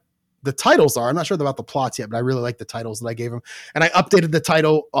what the titles are. I'm not sure about the plots yet, but I really like the titles that I gave them. And I updated the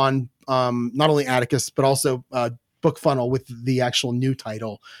title on not only Atticus, but also BookFunnel with the actual new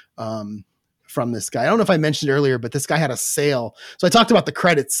title from this guy. I don't know if I mentioned earlier, but this guy had a sale. So I talked about the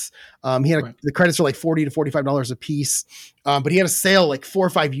credits. He had the credits are like $40 to $45 a piece. But he had a sale like 4 or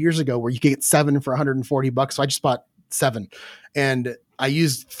 5 years ago where you could get 7 for $140. So I just bought 7. And I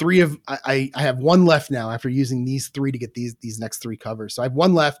used 3 of, I have 1 left now after using these 3 to get these next 3 covers. So I have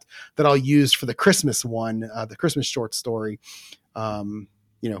 1 left that I'll use for the Christmas one, the Christmas short story, in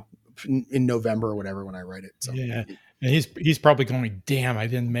November or whatever, when I write it. So yeah. And he's probably going, damn,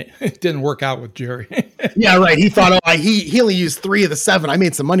 it didn't work out with Jerry. Yeah, right. He thought, he only used 3 of the 7. I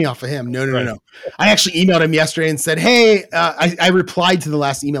made some money off of him. No. I actually emailed him yesterday and said, hey, I replied to the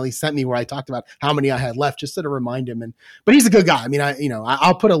last email he sent me where I talked about how many I had left, just to remind him. But he's a good guy. I mean,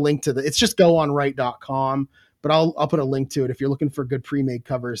 I'll put a link to it's just goonright.com, but I'll put a link to it if you're looking for good pre-made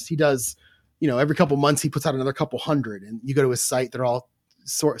covers. He does, every couple months he puts out another couple hundred, and you go to his site, they're all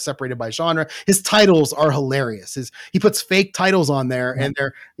separated by genre. His titles are hilarious. He puts fake titles on there, and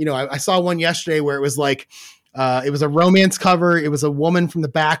they're, I saw one yesterday where it was like, it was a romance cover. It was a woman from the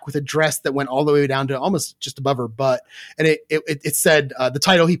back with a dress that went all the way down to almost just above her butt. And it said, the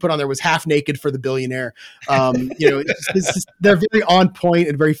title he put on there was Half Naked for the Billionaire. They're very on point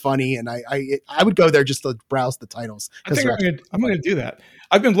and very funny. And I would go there just to browse the titles. I think I'm going to do that.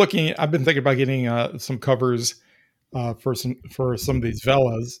 I've been thinking about getting some covers for some of these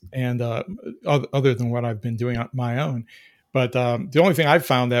Vellas, and other than what I've been doing on my own. But the only thing I've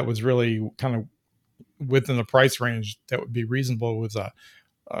found that was really kind of within the price range that would be reasonable was a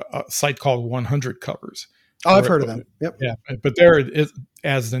site called 100 Covers. Oh, I've heard of them. Yep. Yeah, but there,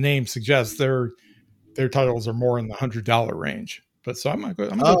 as the name suggests, their titles are more in the $100 range. But so I'm gonna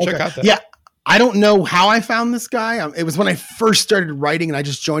go check out that. Yeah. I don't know how I found this guy. It was when I first started writing, and I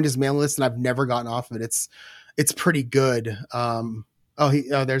just joined his mailing list, and I've never gotten off of it. It's pretty good.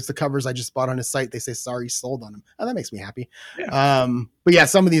 There's the covers I just bought on his site. They say, sorry, sold on him. Oh, that makes me happy. Yeah. But yeah,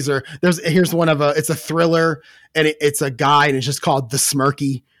 some of these here's one of it's a thriller, and it's a guy, and it's just called The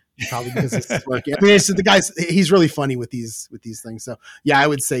Smirky. Probably because it's Smirky. I mean, the guy's, he's really funny with these things. So yeah, I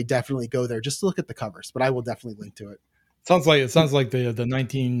would say definitely go there just to look at the covers, but I will definitely link to it. Sounds like the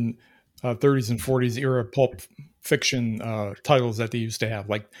 1930s and 40s era pulp fiction titles that they used to have,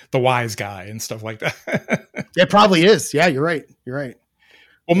 like The Wise Guy and stuff like that. It probably is. Yeah, you're right.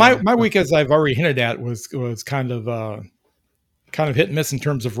 Well, my week, as I've already hinted at, was kind of hit and miss in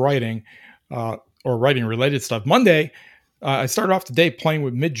terms of writing or writing related stuff. Monday, I started off the day playing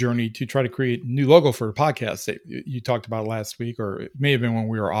with Midjourney to try to create a new logo for the podcast that you talked about last week, or it may have been when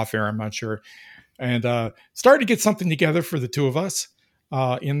we were off air. I'm not sure. And started to get something together for the two of us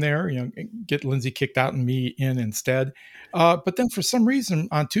in there, get Lindsay kicked out and me in instead. But then for some reason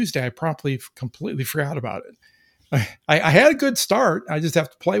on Tuesday, I promptly completely forgot about it. I had a good start. I just have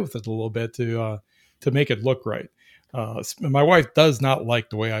to play with it a little bit to make it look right. My wife does not like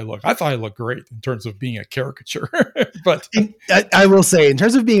the way I look. I thought I looked great in terms of being a caricature, but I will say, in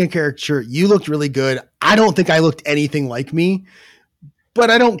terms of being a caricature, you looked really good. I don't think I looked anything like me, but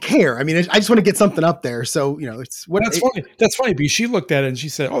I don't care. I mean, I just want to get something up there. So, it's what. That's funny. That's funny because she looked at it and she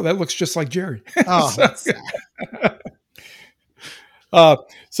said, "Oh, that looks just like Jerry." Oh, that's sad.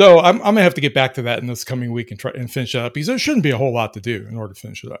 So I'm gonna have to get back to that in this coming week and try and finish it up, because there shouldn't be a whole lot to do in order to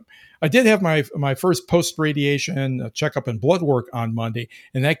finish it up. I did have my first post radiation checkup and blood work on Monday,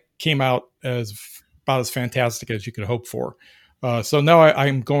 and that came out about as fantastic as you could hope for. So now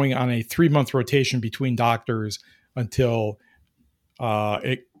I'm going on a 3-month rotation between doctors until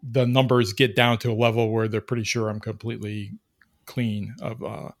the numbers get down to a level where they're pretty sure I'm completely clean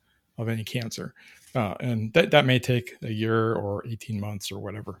of any cancer. And that may take a year or 18 months or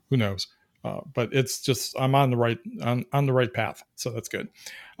whatever, who knows? But it's just, I'm on the right path. So that's good.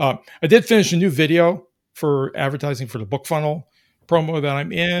 I did finish a new video for advertising for the BookFunnel promo that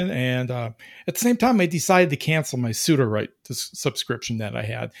I'm in. And at the same time, I decided to cancel my Sudowrite subscription that I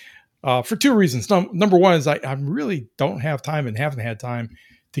had for 2 reasons. Number one is I really don't have time and haven't had time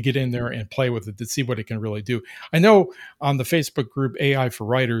to get in there and play with it to see what it can really do. I know on the Facebook group AI for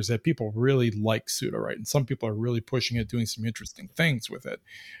Writers that people really like Sudowrite, and some people are really pushing it, doing some interesting things with it.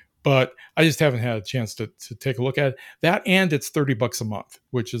 But I just haven't had a chance to take a look at it. That, and it's $30 a month,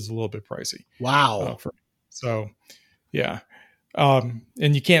 which is a little bit pricey. Wow. So yeah. And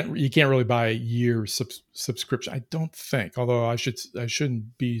you can't really buy a year subscription, I don't think, although I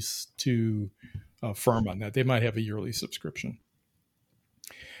shouldn't be too firm on that. They might have a yearly subscription.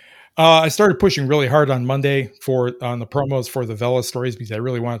 I started pushing really hard on Monday on the promos for the Vela stories, because I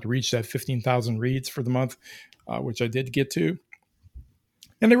really wanted to reach that 15,000 reads for the month, which I did get to.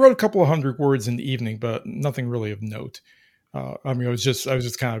 And I wrote a couple of 100 words in the evening, but nothing really of note. I was just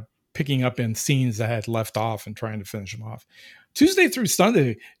kind of picking up in scenes that I had left off and trying to finish them off. Tuesday through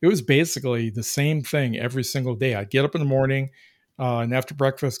Sunday, it was basically the same thing every single day. I'd get up in the morning and after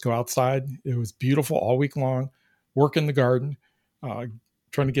breakfast, go outside. It was beautiful all week long, work in the garden,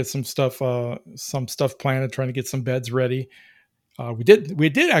 trying to get some stuff planted, trying to get some beds ready. We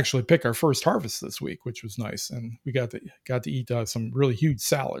did actually pick our first harvest this week, which was nice, and we got to eat some really huge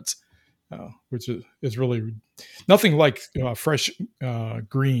salads, which is really nothing like fresh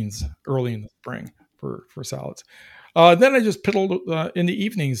greens early in the spring for salads. Then I just piddled in the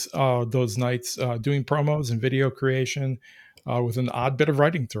evenings those nights doing promos and video creation with an odd bit of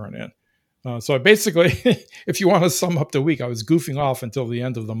writing thrown in. So I basically, if you want to sum up the week, I was goofing off until the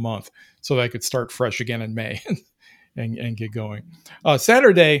end of the month so that I could start fresh again in May and get going.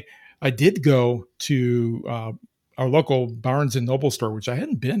 Saturday, I did go to our local Barnes & Noble store, which I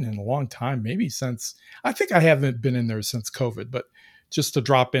hadn't been in a long time, I think I haven't been in there since COVID, but just to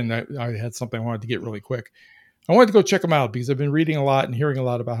drop in, I had something I wanted to get really quick. I wanted to go check them out because I've been reading a lot and hearing a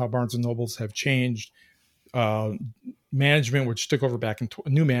lot about how Barnes & Nobles have changed. Management, which took over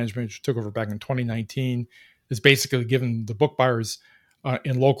new management, which took over back in 2019, is basically given the book buyers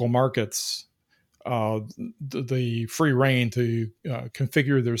in local markets the free reign to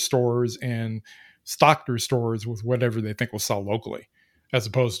configure their stores and stock their stores with whatever they think will sell locally, as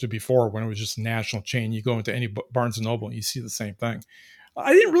opposed to before when it was just a national chain. You go into any Barnes & Noble and you see the same thing.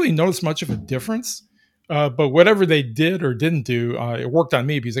 I didn't really notice much of a difference, but whatever they did or didn't do, it worked on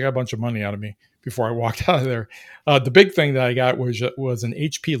me because I got a bunch of money out of me before I walked out of there. The big thing that I got was an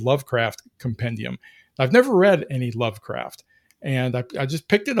H.P. Lovecraft compendium. I've never read any Lovecraft, and I just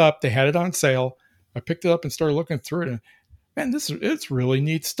picked it up. They had it on sale. I picked it up and started looking through it, and man, it's really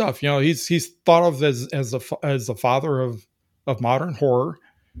neat stuff. He's thought of as the father of modern horror,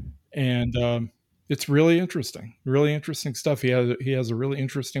 and it's really interesting stuff. He has a really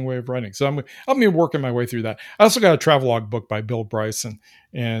interesting way of writing. So I'm gonna be working my way through that. I also got a travelogue book by Bill Bryson,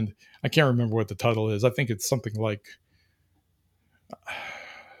 and I can't remember what the title is. I think it's something like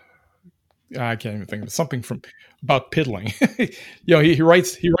I can't even think of it. Something about piddling. He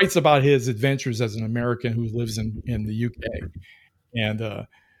writes about his adventures as an American who lives in the UK, and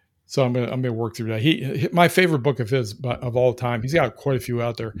so I'm gonna work through that. My favorite book of his of all time, he's got quite a few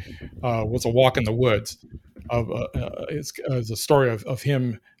out there, was A Walk in the Woods. It's a story of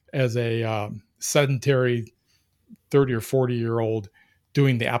him as a sedentary 30 or 40-year-old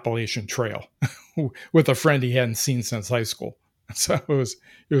doing the Appalachian Trail with a friend he hadn't seen since high school. So it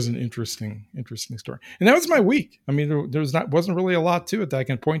was an interesting story. And that was my week. I mean, wasn't really a lot to it that I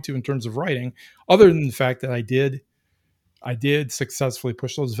can point to in terms of writing, other than the fact that I did successfully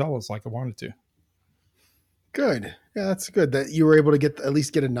push those Velas like I wanted to. Good. Yeah, that's good that you were able to at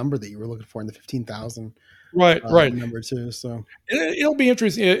least get a number that you were looking for in the 15,000. Right. Number too. So it'll be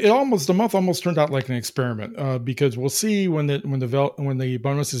interesting. The month almost turned out like an experiment because we'll see when the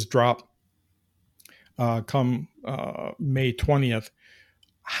bonuses drop come May 20th,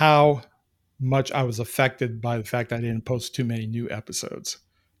 how much I was affected by the fact I didn't post too many new episodes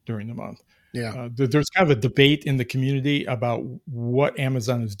during the month. Yeah. There's kind of a debate in the community about what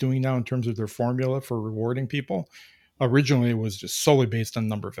Amazon is doing now in terms of their formula for rewarding people. Originally, it was just solely based on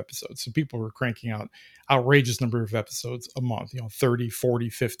number of episodes. So people were cranking out outrageous number of episodes a month, 30, 40,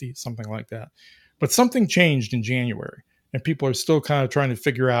 50, something like that. But something changed in January, and people are still kind of trying to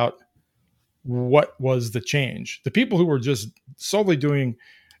figure out what was the change. The people who were just solely doing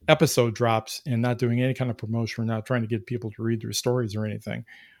episode drops and not doing any kind of promotion, not trying to get people to read their stories or anything,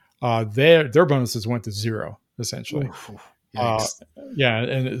 their bonuses went to zero, essentially.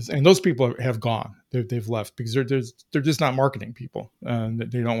 And those people have gone. They've left because they're just not marketing people, and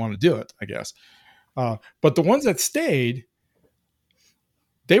they don't want to do it, I guess. But the ones that stayed,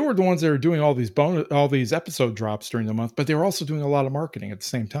 they were the ones that were doing all these episode drops during the month, but they were also doing a lot of marketing at the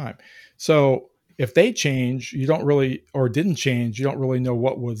same time. So if they change, you don't really, or didn't change, you don't really know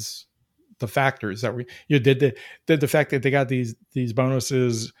what was the factors that did the fact that they got these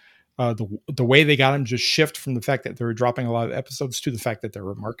bonuses. The way they got them just shift from the fact that they were dropping a lot of episodes to the fact that they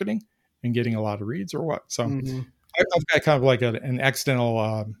were marketing and getting a lot of reads, or what. So I've got kind of like an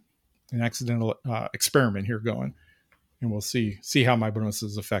accidental experiment here going, and we'll see how my bonus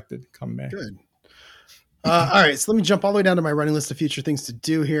is affected come May. Good. All right, so let me jump all the way down to my running list of future things to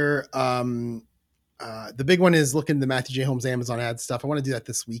do here. The big one is looking at the Matthew J. Holmes Amazon ad stuff. I want to do that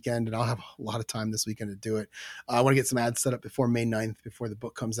this weekend, and I'll have a lot of time this weekend to do it. I want to get some ads set up before May 9th, before the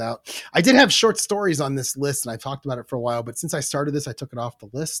book comes out. I did have short stories on this list, and I've talked about it for a while, but since I started this, I took it off the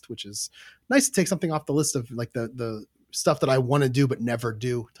list, which is nice to take something off the list of like the stuff that I want to do but never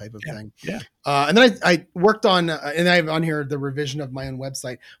do type of thing. Yeah. And then I worked on, and I have on here the revision of my own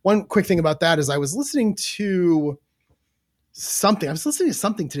website. One quick thing about that is I was listening to something. I was listening to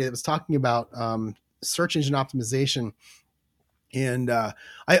something today that was talking about search engine optimization. And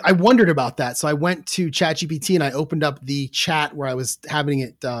I wondered about that. So I went to ChatGPT and I opened up the chat where I was having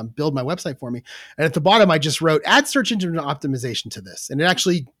it build my website for me. And at the bottom, I just wrote, add search engine optimization to this. And it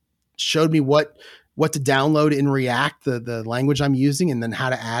actually showed me what to download in React, the language I'm using, and then how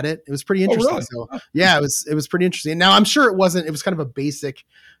to add it. It was pretty interesting. Oh, really? So yeah, it was pretty interesting. Now I'm sure it was kind of a basic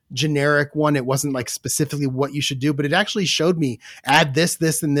generic one. It wasn't like specifically what you should do, but it actually showed me add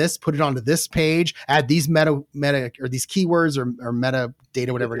this, and this, put it onto this page, add these meta or these keywords or meta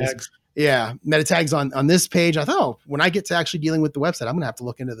data, whatever it is. Yeah. Meta tags on this page. I thought, when I get to actually dealing with the website, I'm going to have to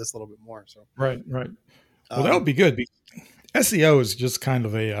look into this a little bit more. So, right. Well, that would be good. SEO is just kind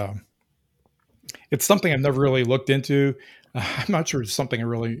of it's something I've never really looked into. I'm not sure it's something I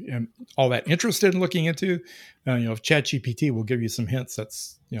really am all that interested in looking into. If ChatGPT will give you some hints,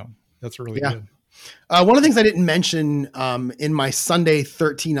 that's really good. One of the things I didn't mention in my Sunday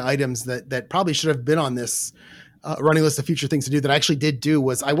 13 items that probably should have been on this running list of future things to do that I actually did do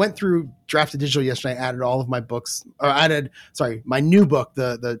was I went through Drafted Digital yesterday, added all of my books, my new book,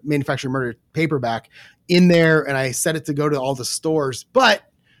 the Manufacturing Murder paperback in there, and I set it to go to all the stores. But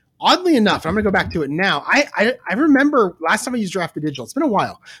oddly enough, I'm going to go back to it now. I remember last time I used Drafted Digital, it's been a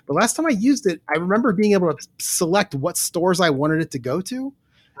while, but last time I used it, I remember being able to select what stores I wanted it to go to.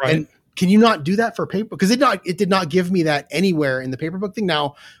 Right. And can you not do that for paper? Because it did not give me that anywhere in the paper book thing.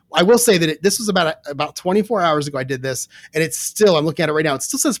 Now, I will say that this was about 24 hours ago I did this, and it's still, I'm looking at it right now, it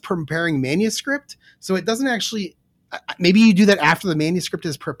still says preparing manuscript. So it doesn't actually, maybe you do that after the manuscript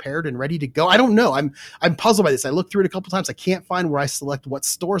is prepared and ready to go. I don't know. I'm puzzled by this. I looked through it a couple times. I can't find where I select what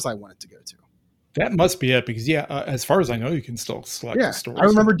stores I want it to go to. That must be it because as far as I know, you can still select the stores. I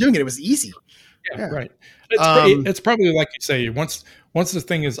remember doing it. It was easy. Yeah. Right. It's probably like you say, once the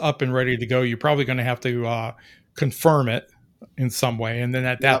thing is up and ready to go, you're probably going to have to confirm it in some way. And then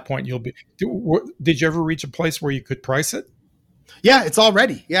at that point you'll be, did you ever reach a place where you could price it? Yeah, it's all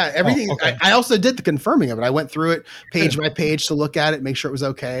ready. Yeah, everything. Oh, okay. I also did the confirming of it. I went through it page by page to look at it, make sure it was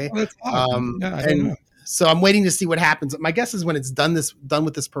okay. Oh, that's awesome. I don't know. So I'm waiting to see what happens. My guess is when it's done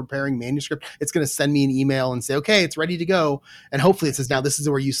with this preparing manuscript, it's going to send me an email and say, okay, it's ready to go. And hopefully it says, now this is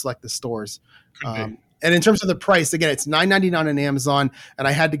where you select the stores. And in terms of the price, again, it's $9.99 on Amazon. And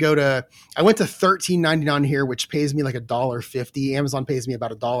I went to $13.99 here, which pays me like $1.50. Amazon pays me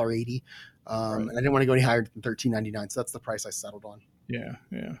about $1.80. And I didn't want to go any higher than $13.99. So that's the price I settled on. Yeah.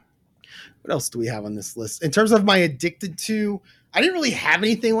 What else do we have on this list? In terms of my addicted to, I didn't really have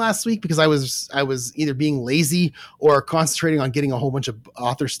anything last week because I was either being lazy or concentrating on getting a whole bunch of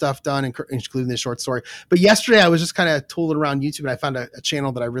author stuff done, including the short story. But yesterday I was just kind of tooling around YouTube and I found a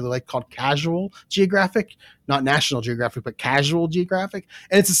channel that I really like called Casual Geographic, not National Geographic, but Casual Geographic.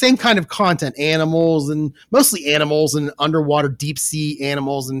 And it's the same kind of content, mostly animals and underwater deep sea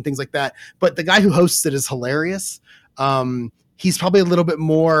animals and things like that. But the guy who hosts it is hilarious. He's probably a little bit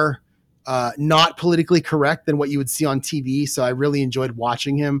more not politically correct than what you would see on TV. So I really enjoyed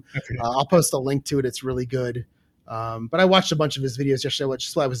watching him. Okay. I'll post a link to it. It's really good. But I watched a bunch of his videos yesterday,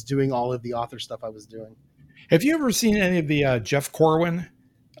 just while I was doing all of the author stuff I was doing. Have you ever seen any of the Jeff Corwin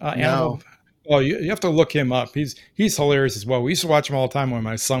animal? No. Oh, you have to look him up. He's hilarious as well. We used to watch him all the time when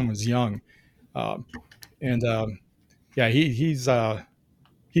my son was young, he's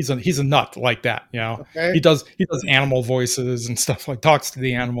a nut like that. You know, Okay. he does animal voices and stuff, like talks to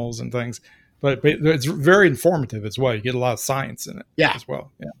the animals and things. But it's very informative as well. You get a lot of science in it. Yeah. As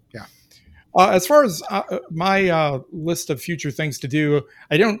well. Yeah. Yeah. As far as my list of future things to do,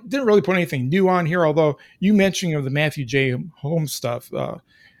 I didn't really put anything new on here. Although you mentioning of the Matthew J. Holmes stuff,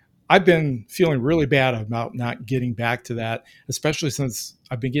 I've been feeling really bad about not getting back to that, especially since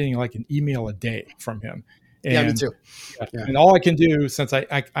I've been getting like an email a day from him. And, yeah, me too. Yeah. And all I can do, since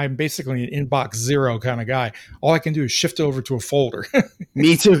I'm basically an inbox zero kind of guy, all I can do is shift over to a folder.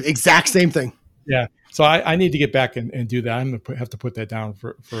 Me too. Exact same thing. Yeah. So I need to get back and do that. I'm going to have to put that down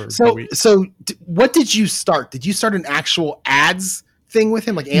for So, a week. so what did you start? Did you start an actual ads thing with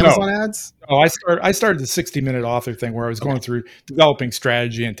him, like Amazon ads? Oh, I started the 60-minute author thing where I was going through developing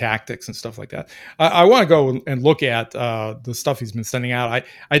strategy and tactics and stuff like that. I want to go and look at the stuff he's been sending out.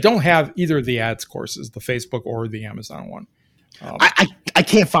 I don't have either of the ads courses, the Facebook or the Amazon one. I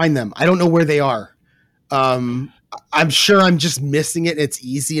can't find them. I don't know where they are. I'm sure I'm just missing it. It's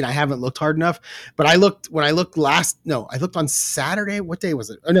easy and I haven't looked hard enough, but I looked on Saturday. What day was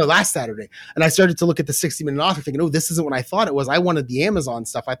it? Oh no, last Saturday. And I started to look at the 60-minute author thinking, oh, this isn't what I thought it was. I wanted the Amazon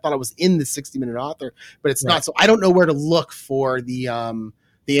stuff. I thought it was in the 60-minute author, but it's not. So I don't know where to look for the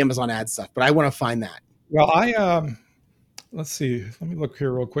Amazon ad stuff, but I want to find that. Well, let's see. Let me look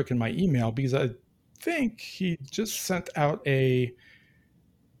here real quick in my email because I think he just sent out an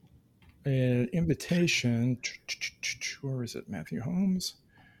invitation. Where is it? Matthew Holmes.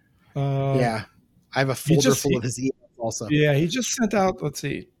 Yeah, I have a folder full of his emails also. Yeah, he just sent out. Let's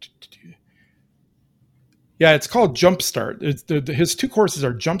see. Yeah, it's called Jumpstart. His two courses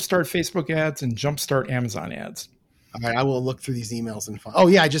are Jumpstart Facebook ads and Jumpstart Amazon ads. All right, I will look through these emails and find. Oh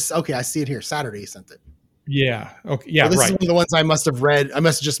yeah, I see it here. Saturday he sent it. Yeah. Okay. Yeah. Well, this right. is one of the ones I must have read. I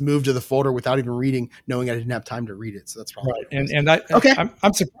must have just moved to the folder without even reading, knowing I didn't have time to read it. So that's probably right.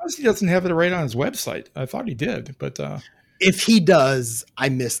 I'm surprised he doesn't have it right on his website. I thought he did, but if he does, I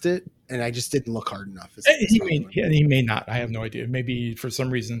missed it and I just didn't look hard enough. He may not. I have no idea. Maybe for some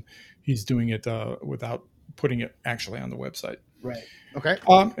reason he's doing it without putting it actually on the website. Right. Okay.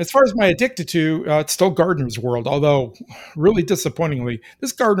 As far as my addicted to, it's still Gardener's World, although really disappointingly,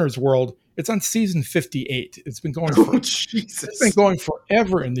 this Gardener's World, it's on season 58. It's been going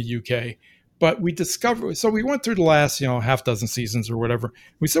forever in the UK, but we discovered, so we went through the last, half dozen seasons or whatever.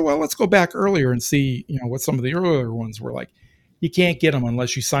 We said, well, let's go back earlier and see, what some of the earlier ones were like. You can't get them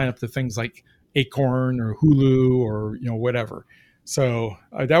unless you sign up to things like Acorn or Hulu or, whatever. So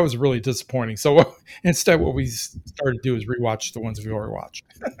that was really disappointing. So instead, what we started to do is rewatch the ones we already watched.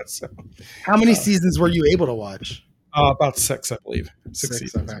 So, how many seasons were you able to watch? About 6, I believe. 6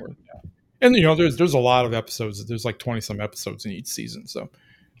 seasons. Okay. Yeah. And there's a lot of episodes. There's like 20 some episodes in each season. So,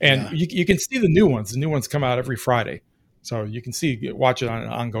 and you can see the new ones. The new ones come out every Friday, so you can watch it on an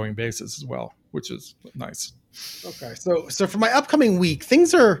ongoing basis as well, which is nice. Okay, so for my upcoming week,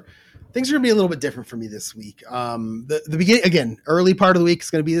 things are going to be a little bit different for me this week. The beginning, again, early part of the week is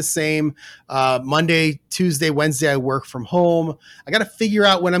going to be the same. Monday, Tuesday, Wednesday, I work from home. I got to figure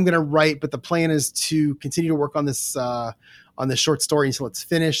out when I'm going to write, but the plan is to continue to work on this short story until it's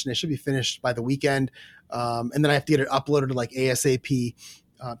finished, and it should be finished by the weekend. And then I have to get it uploaded to like ASAP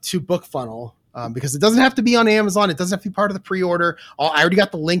to BookFunnel. Because it doesn't have to be on Amazon. It doesn't have to be part of the pre-order. I already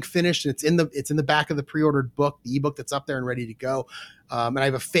got the link finished, and it's in the back of the pre-ordered book, the ebook that's up there and ready to go. And I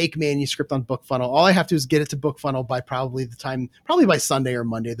have a fake manuscript on BookFunnel. All I have to do is get it to BookFunnel by probably by Sunday or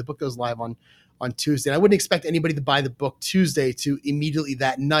Monday. The book goes live on Tuesday. And I wouldn't expect anybody to buy the book Tuesday to immediately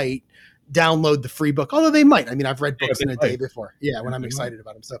that night download the free book, although they might. I mean, I've read books in a day before. Yeah, when I'm excited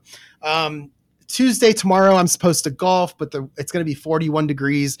about them. So Tuesday, tomorrow, I'm supposed to golf, but it's going to be 41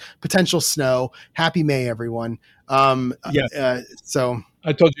 degrees, potential snow. Happy May, everyone. So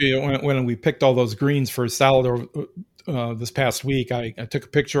I told you when we picked all those greens for salad this past week, I took a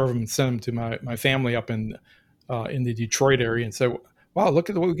picture of them and sent them to my family up in the Detroit area and said, wow, look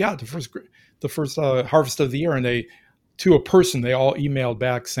at what we got, the first harvest of the year. And to a person, they all emailed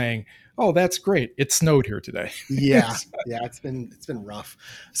back saying, oh, that's great. It snowed here today. Yeah. It's been rough.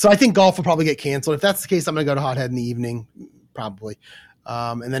 So I think golf will probably get canceled. If that's the case, I'm going to go to Hot Head in the evening, probably.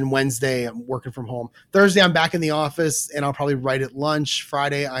 And then Wednesday, I'm working from home. Thursday, I'm back in the office, and I'll probably write at lunch.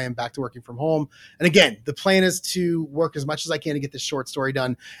 Friday, I am back to working from home. And again, the plan is to work as much as I can to get this short story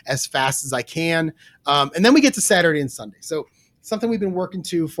done as fast as I can. And then we get to Saturday and Sunday. So something we've been working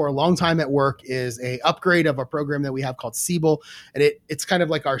to for a long time at work is a upgrade of a program that we have called Siebel. And it's kind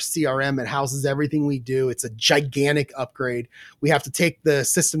of like our CRM. It houses everything we do. It's a gigantic upgrade. We have to take the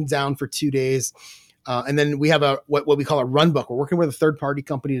system down for 2 days. And then we have what we call a run book. We're working with a third-party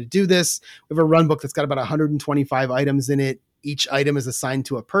company to do this. We have a run book that's got about 125 items in it. Each item is assigned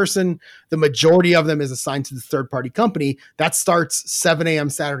to a person. The majority of them is assigned to the third-party company. That starts 7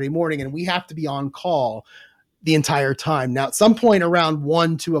 a.m. Saturday morning, and we have to be on call the entire time. Now, at some point around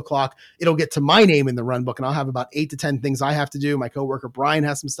 1, 2 o'clock, it'll get to my name in the run book, and I'll have about 8 to 10 things I have to do. My coworker Brian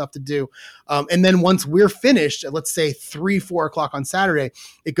has some stuff to do. And then once we're finished at, let's say 3, 4 o'clock on Saturday,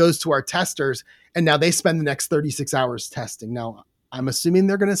 it goes to our testers, and now they spend the next 36 hours testing. Now, I'm assuming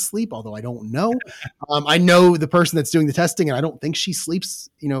they're going to sleep, although I don't know. I know the person that's doing the testing, and I don't think she sleeps.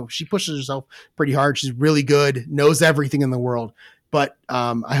 She pushes herself pretty hard. She's really good, knows everything in the world. But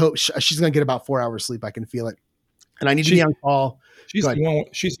I hope she's going to get about 4 hours sleep. I can feel it. And I need to be on call. She's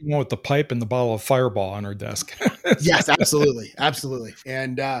the one with the pipe and the bottle of Fireball on her desk. Yes, absolutely. Absolutely.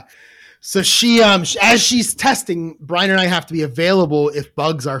 And so she, as she's testing, Brian and I have to be available if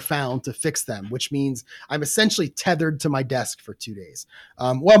bugs are found to fix them, which means I'm essentially tethered to my desk for 2 days.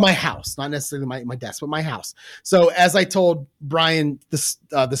 My house, not necessarily my desk, but my house. So as I told Brian this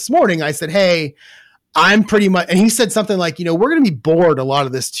morning, I said, hey, I'm pretty much, and he said something like, we're going to be bored a lot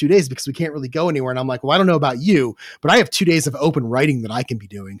of this 2 days because we can't really go anywhere. And I'm like, well, I don't know about you, but I have 2 days of open writing that I can be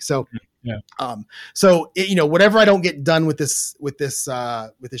doing. So, whatever I don't get done with this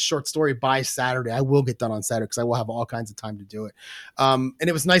short story by Saturday, I will get done on Saturday because I will have all kinds of time to do it. And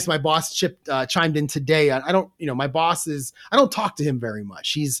it was nice. My boss chimed in today. My boss I don't talk to him very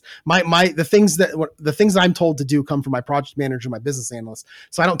much. He's the things I'm told to do come from my project manager, my business analyst.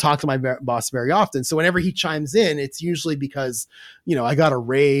 So I don't talk to my boss very often. So whenever he chimes in, it's usually because, I got a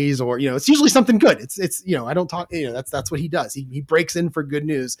raise or, it's usually something good. It's I don't talk, that's what he does. He breaks in for good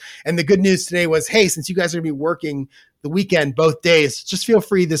news. And the good news today was, hey, since you guys are going to be working the weekend, both days, just feel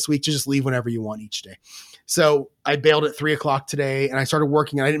free this week to just leave whenever you want each day. So I bailed at 3 o'clock today and I started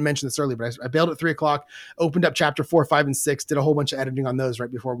working. And I didn't mention this earlier, but I bailed at 3 o'clock, opened up chapter 4, 5, and 6, did a whole bunch of editing on those right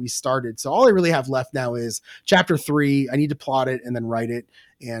before we started. So all I really have left now is chapter 3. I need to plot it and then write it.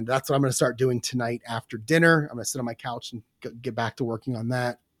 And that's what I'm going to start doing tonight after dinner. I'm going to sit on my couch and get back to working on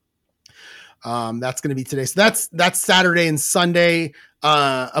that. That's going to be today. So that's Saturday and Sunday.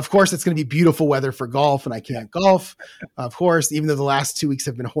 Of course, it's going to be beautiful weather for golf, and I can't golf, of course, even though the last 2 weeks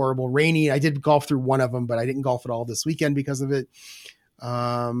have been horrible, rainy. I did golf through one of them, but I didn't golf at all this weekend because of it.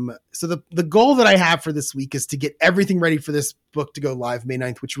 So the goal that I have for this week is to get everything ready for this book to go live May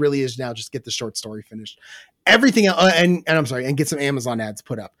 9th, which really is now just get the short story finished. Everything else, and get some Amazon ads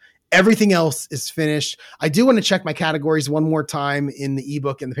put up. Everything else is finished. I do want to check my categories one more time in the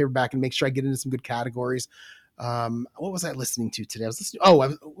ebook and the paperback and make sure I get into some good categories. What was I listening to today?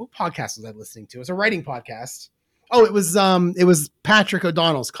 What podcast was I listening to? It was a writing podcast. Oh, it was Patrick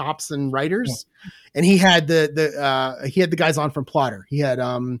O'Donnell's Cops and Writers. And he had the guys on from Plotter. He had,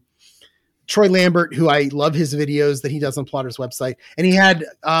 Troy Lambert, who I love his videos that he does on Plotter's website. And he had,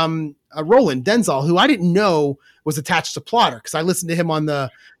 Roland Denzel, who I didn't know was attached to Plotter because I listened to him on I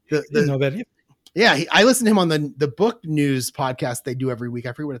didn't know that either. Yeah, I listened to him on the book news podcast they do every week.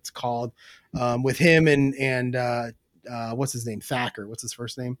 I forget what it's called, with him and what's his name? Thacker. What's his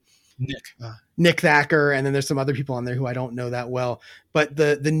first name? Nick Thacker. And then there's some other people on there who I don't know that well. But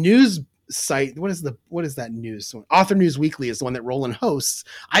the news site, what is that news? Author News Weekly is the one that Roland hosts.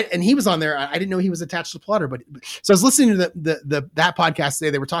 And he was on there. I didn't know he was attached to Plotter, but so I was listening to that podcast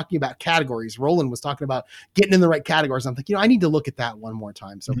today. They were talking about categories. Roland was talking about getting in the right categories. I'm thinking, I need to look at that one more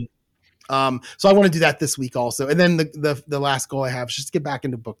time. So. So I want to do that this week also. And then the last goal I have is just to get back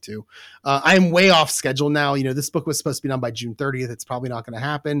into book 2. I am way off schedule now. This book was supposed to be done by June 30th. It's probably not going to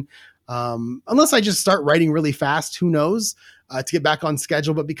happen. Unless I just start writing really fast, who knows, to get back on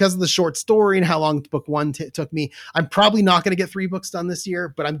schedule. But because of the short story and how long book 1 took me, I'm probably not going to get 3 books done this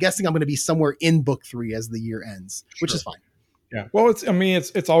year, but I'm guessing I'm going to be somewhere in book 3 as the year ends, which is fine. Yeah. Well,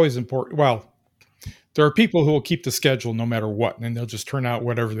 it's always important. Well, there are people who will keep the schedule no matter what, and they'll just turn out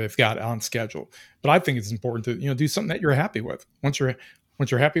whatever they've got on schedule. But I think it's important to, do something that you're happy with. Once you're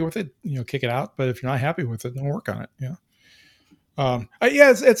happy with it, kick it out. But if you're not happy with it, don't work on it. Yeah.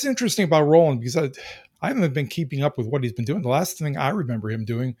 It's interesting about Roland because I haven't been keeping up with what he's been doing. The last thing I remember him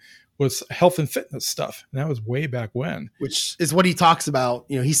doing was health and fitness stuff. And that was way back when. Which is what he talks about.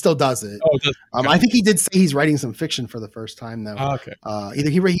 He still does it. Oh, I think he did say he's writing some fiction for the first time, though. Okay. Either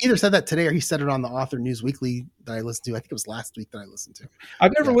he either said that today or he said it on the Author News Weekly that I listened to. I think it was last week that I listened to.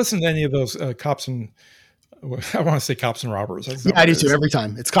 I've never listened to any of those cops and I want to say cops and robbers. Yeah, I do too. Every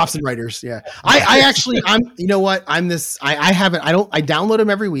time it's cops and writers. Yeah. I actually, you know what? I download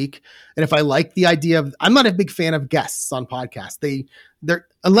them every week. And if I like the idea of, I'm not a big fan of guests on podcasts.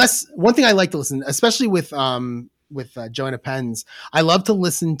 Unless one thing I like to listen, especially with Joanna Penns, I love to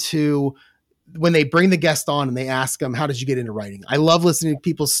listen to when they bring the guest on and they ask them, how did you get into writing? I love listening to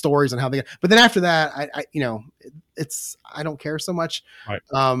people's stories and how they, but then after that, I don't care so much. Right.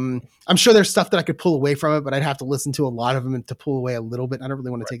 I'm sure there's stuff that I could pull away from it, but I'd have to listen to a lot of them to pull away a little bit. I don't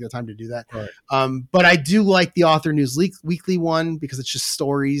really want to take the time to do that. Right. But I do like the Author News Weekly one because it's just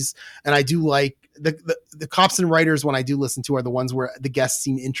stories. And I do like the cops and writers one I do listen to are the ones where the guests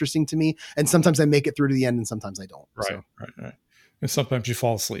seem interesting to me. And sometimes I make it through to the end and sometimes I don't. Right. So. Right. And sometimes you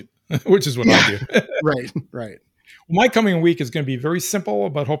fall asleep, which is what I do. Right. Well, my coming week is going to be very simple,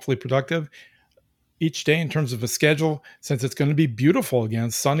 but hopefully productive each day in terms of a schedule, since it's going to be beautiful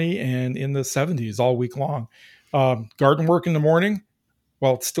again, sunny and in the 70s all week long. Garden work in the morning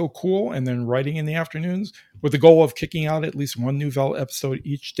while it's still cool, and then writing in the afternoons with the goal of kicking out at least one novella episode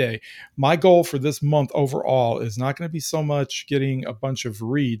each day. My goal for this month overall is not going to be so much getting a bunch of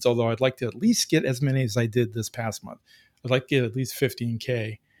reads, although I'd like to at least get as many as I did this past month. I'd like to get at least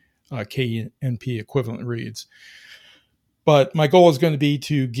 15K KNP equivalent reads. But my goal is going to be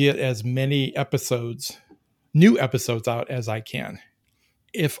to get as many new episodes out as I can.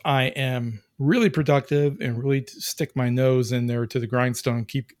 If I am really productive and really stick my nose in there to the grindstone and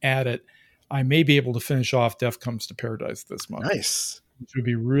keep at it, I may be able to finish off Death Comes to Paradise this month. Nice. Which would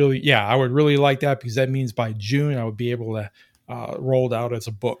be I would really like that, because that means by June I would be able to roll it out as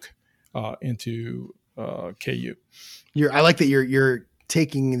a book into KU. I like that you're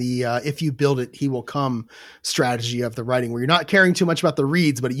taking the if you build it, he will come strategy of the writing, where you're not caring too much about the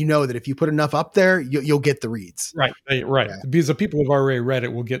reads, but you know that if you put enough up there, you'll get the reads. Right. Yeah. Because the people who've already read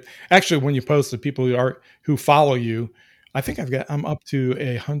it will get. Actually, when you post, the people who follow you, I think I'm up to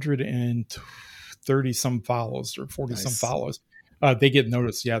 130 some follows or 40 some follows. They get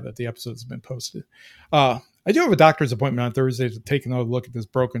noticed, that the episode's been posted. I do have a doctor's appointment on Thursday to take another look at this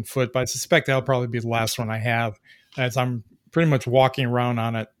broken foot, but I suspect that'll probably be the last one I have, as I'm pretty much walking around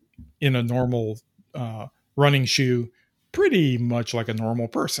on it in a normal running shoe, pretty much like a normal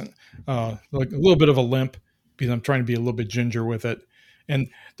person. Like a little bit of a limp, because I'm trying to be a little bit ginger with it. And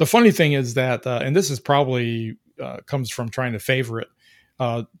the funny thing is that, and this is probably comes from trying to favor it,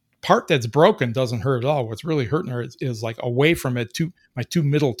 part that's broken doesn't hurt at all. What's really hurting her is like away from it. My two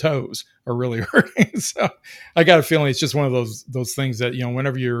middle toes are really hurting. So I got a feeling it's just one of those things that,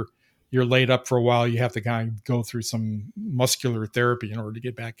 whenever you're laid up for a while, you have to kind of go through some muscular therapy in order to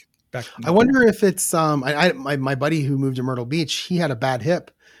get back. I wonder if it's my buddy who moved to Myrtle Beach, he had a bad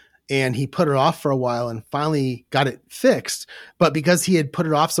hip and he put it off for a while and finally got it fixed. But because he had put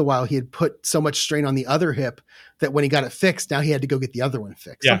it off so while, he had put so much strain on the other hip that when he got it fixed, now he had to go get the other one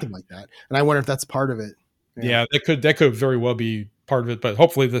fixed, something like that. And I wonder if that's part of it. Yeah, that could very well be part of it, but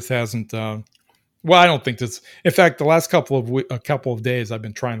hopefully this hasn't. I don't think this. In fact, the last couple of days, I've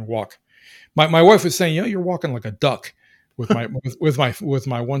been trying to walk. My wife was saying, you're walking like a duck with my with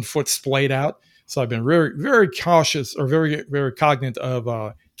my 1 foot splayed out. So I've been very, very cautious, or very, very cognizant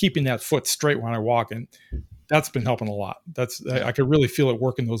of keeping that foot straight when I walk, and that's been helping a lot. I could really feel it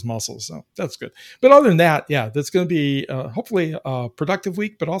working those muscles, so that's good. But other than that, that's going to be hopefully a productive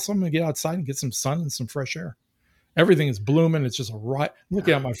week. But also, I'm going to get outside and get some sun and some fresh air. Everything is blooming. It's just a riot. I'm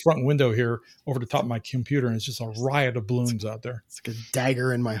looking out my front window here over the top of my computer, and it's just a riot of blooms out there. It's like a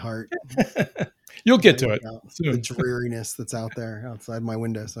dagger in my heart. You'll get to it soon. The dreariness that's out there outside my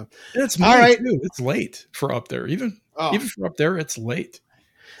window. So it's all right. Too. It's late for up there. Even for up there, it's late.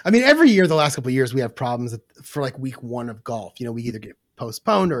 I mean, every year, the last couple of years, we have problems for like week 1 of golf. We either get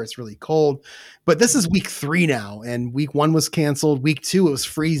postponed or it's really cold. But this is week 3 now, and week 1 was canceled. Week 2, it was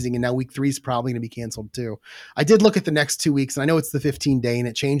freezing, and now week 3 is probably going to be canceled too. I did look at the next 2 weeks, and I know it's the 15-day, and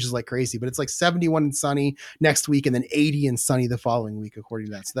it changes like crazy, but it's like 71 and sunny next week, and then 80 and sunny the following week, according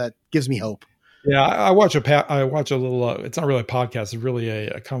to that. So that gives me hope. Yeah, I watch a little. It's not really a podcast. It's really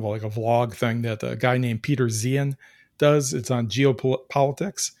a kind of like a vlog thing that a guy named Peter Zian does. It's on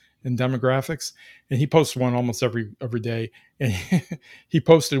geopolitics and demographics, and he posts one almost every day. And he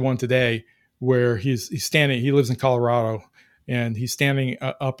posted one today where he's standing. He lives in Colorado, and he's standing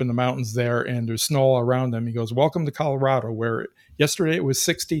up in the mountains there, and there's snow all around him. He goes, "Welcome to Colorado, where yesterday it was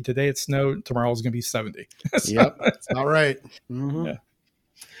 60, today it snowed, tomorrow is going to be 70." Yep, that's all right. Mm-hmm. Yeah.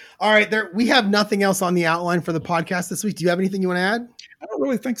 All right, we have nothing else on the outline for the podcast this week. Do you have anything you want to add? I don't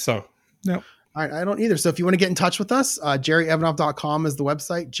really think so. No. All right, I don't either. So if you want to get in touch with us, jerryevanoff.com is the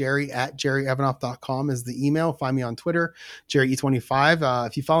website. jerry@jerryevanoff.com is the email. Find me on Twitter, jerrye25.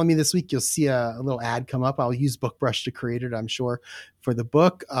 If you follow me this week, you'll see a little ad come up. I'll use BookBrush to create it, I'm sure, for the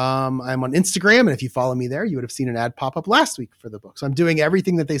book. I'm on Instagram, and if you follow me there, you would have seen an ad pop up last week for the book. So I'm doing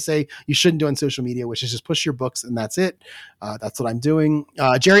everything that they say you shouldn't do on social media, which is just push your books, and that's it. That's what I'm doing.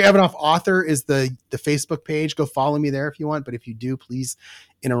 Jerry Evanoff Author is the Facebook page. Go follow me there if you want. But if you do, please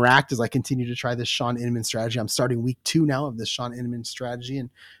interact as I continue to try this Sean Inman strategy. I'm starting week 2 now of this Sean Inman strategy,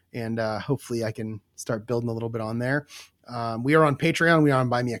 and hopefully I can start building a little bit on there. We are on Patreon. We are on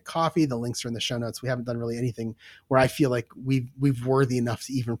Buy Me a Coffee. The links are in the show notes. We haven't done really anything where I feel like we've worthy enough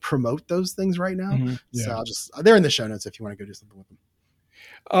to even promote those things right now. Mm-hmm. Yeah. So they're in the show notes if you want to go do something with them.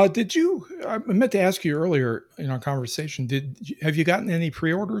 I meant to ask you earlier in our conversation, have you gotten any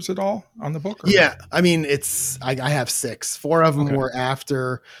pre-orders at all on the book? Yeah. I mean, I have 6. 4 of them were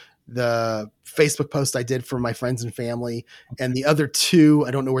after the Facebook post I did for my friends and family. And the other 2,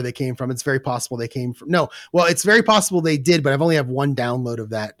 I don't know where they came from. It's very possible they came from. No, well, it's very possible they did, but I've only have 1 download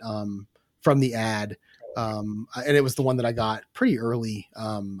of that from the ad. And it was the one that I got pretty early.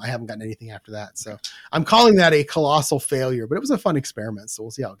 I haven't gotten anything after that. So I'm calling that a colossal failure, but it was a fun experiment. So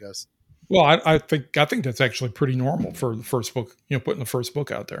we'll see how it goes. Well, I think that's actually pretty normal for the first book, putting the first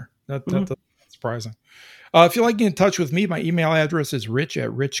book out there. That's surprising. If you'd like to get in touch with me, my email address is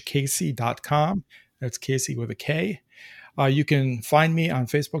rich@richcasey.com. That's Casey with a K. You can find me on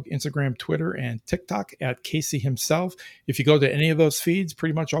Facebook, Instagram, Twitter, and TikTok at Casey himself. If you go to any of those feeds,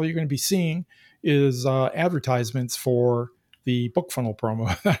 pretty much all you're going to be seeing is advertisements for the book funnel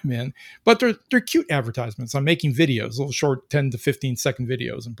promo that I'm in. But they're cute advertisements. I'm making videos, little short 10 to 15 second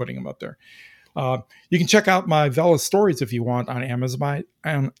videos and putting them up there. You can check out my Vela stories if you want on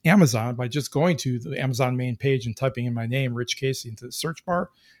Amazon by just going to the Amazon main page and typing in my name, Rich Casey, into the search bar,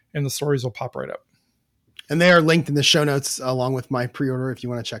 and the stories will pop right up. And they are linked in the show notes along with my pre-order if you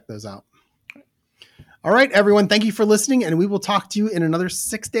want to check those out. All right, everyone. Thank you for listening, and we will talk to you in another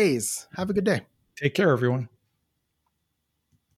 6 days. Have a good day. Take care, everyone.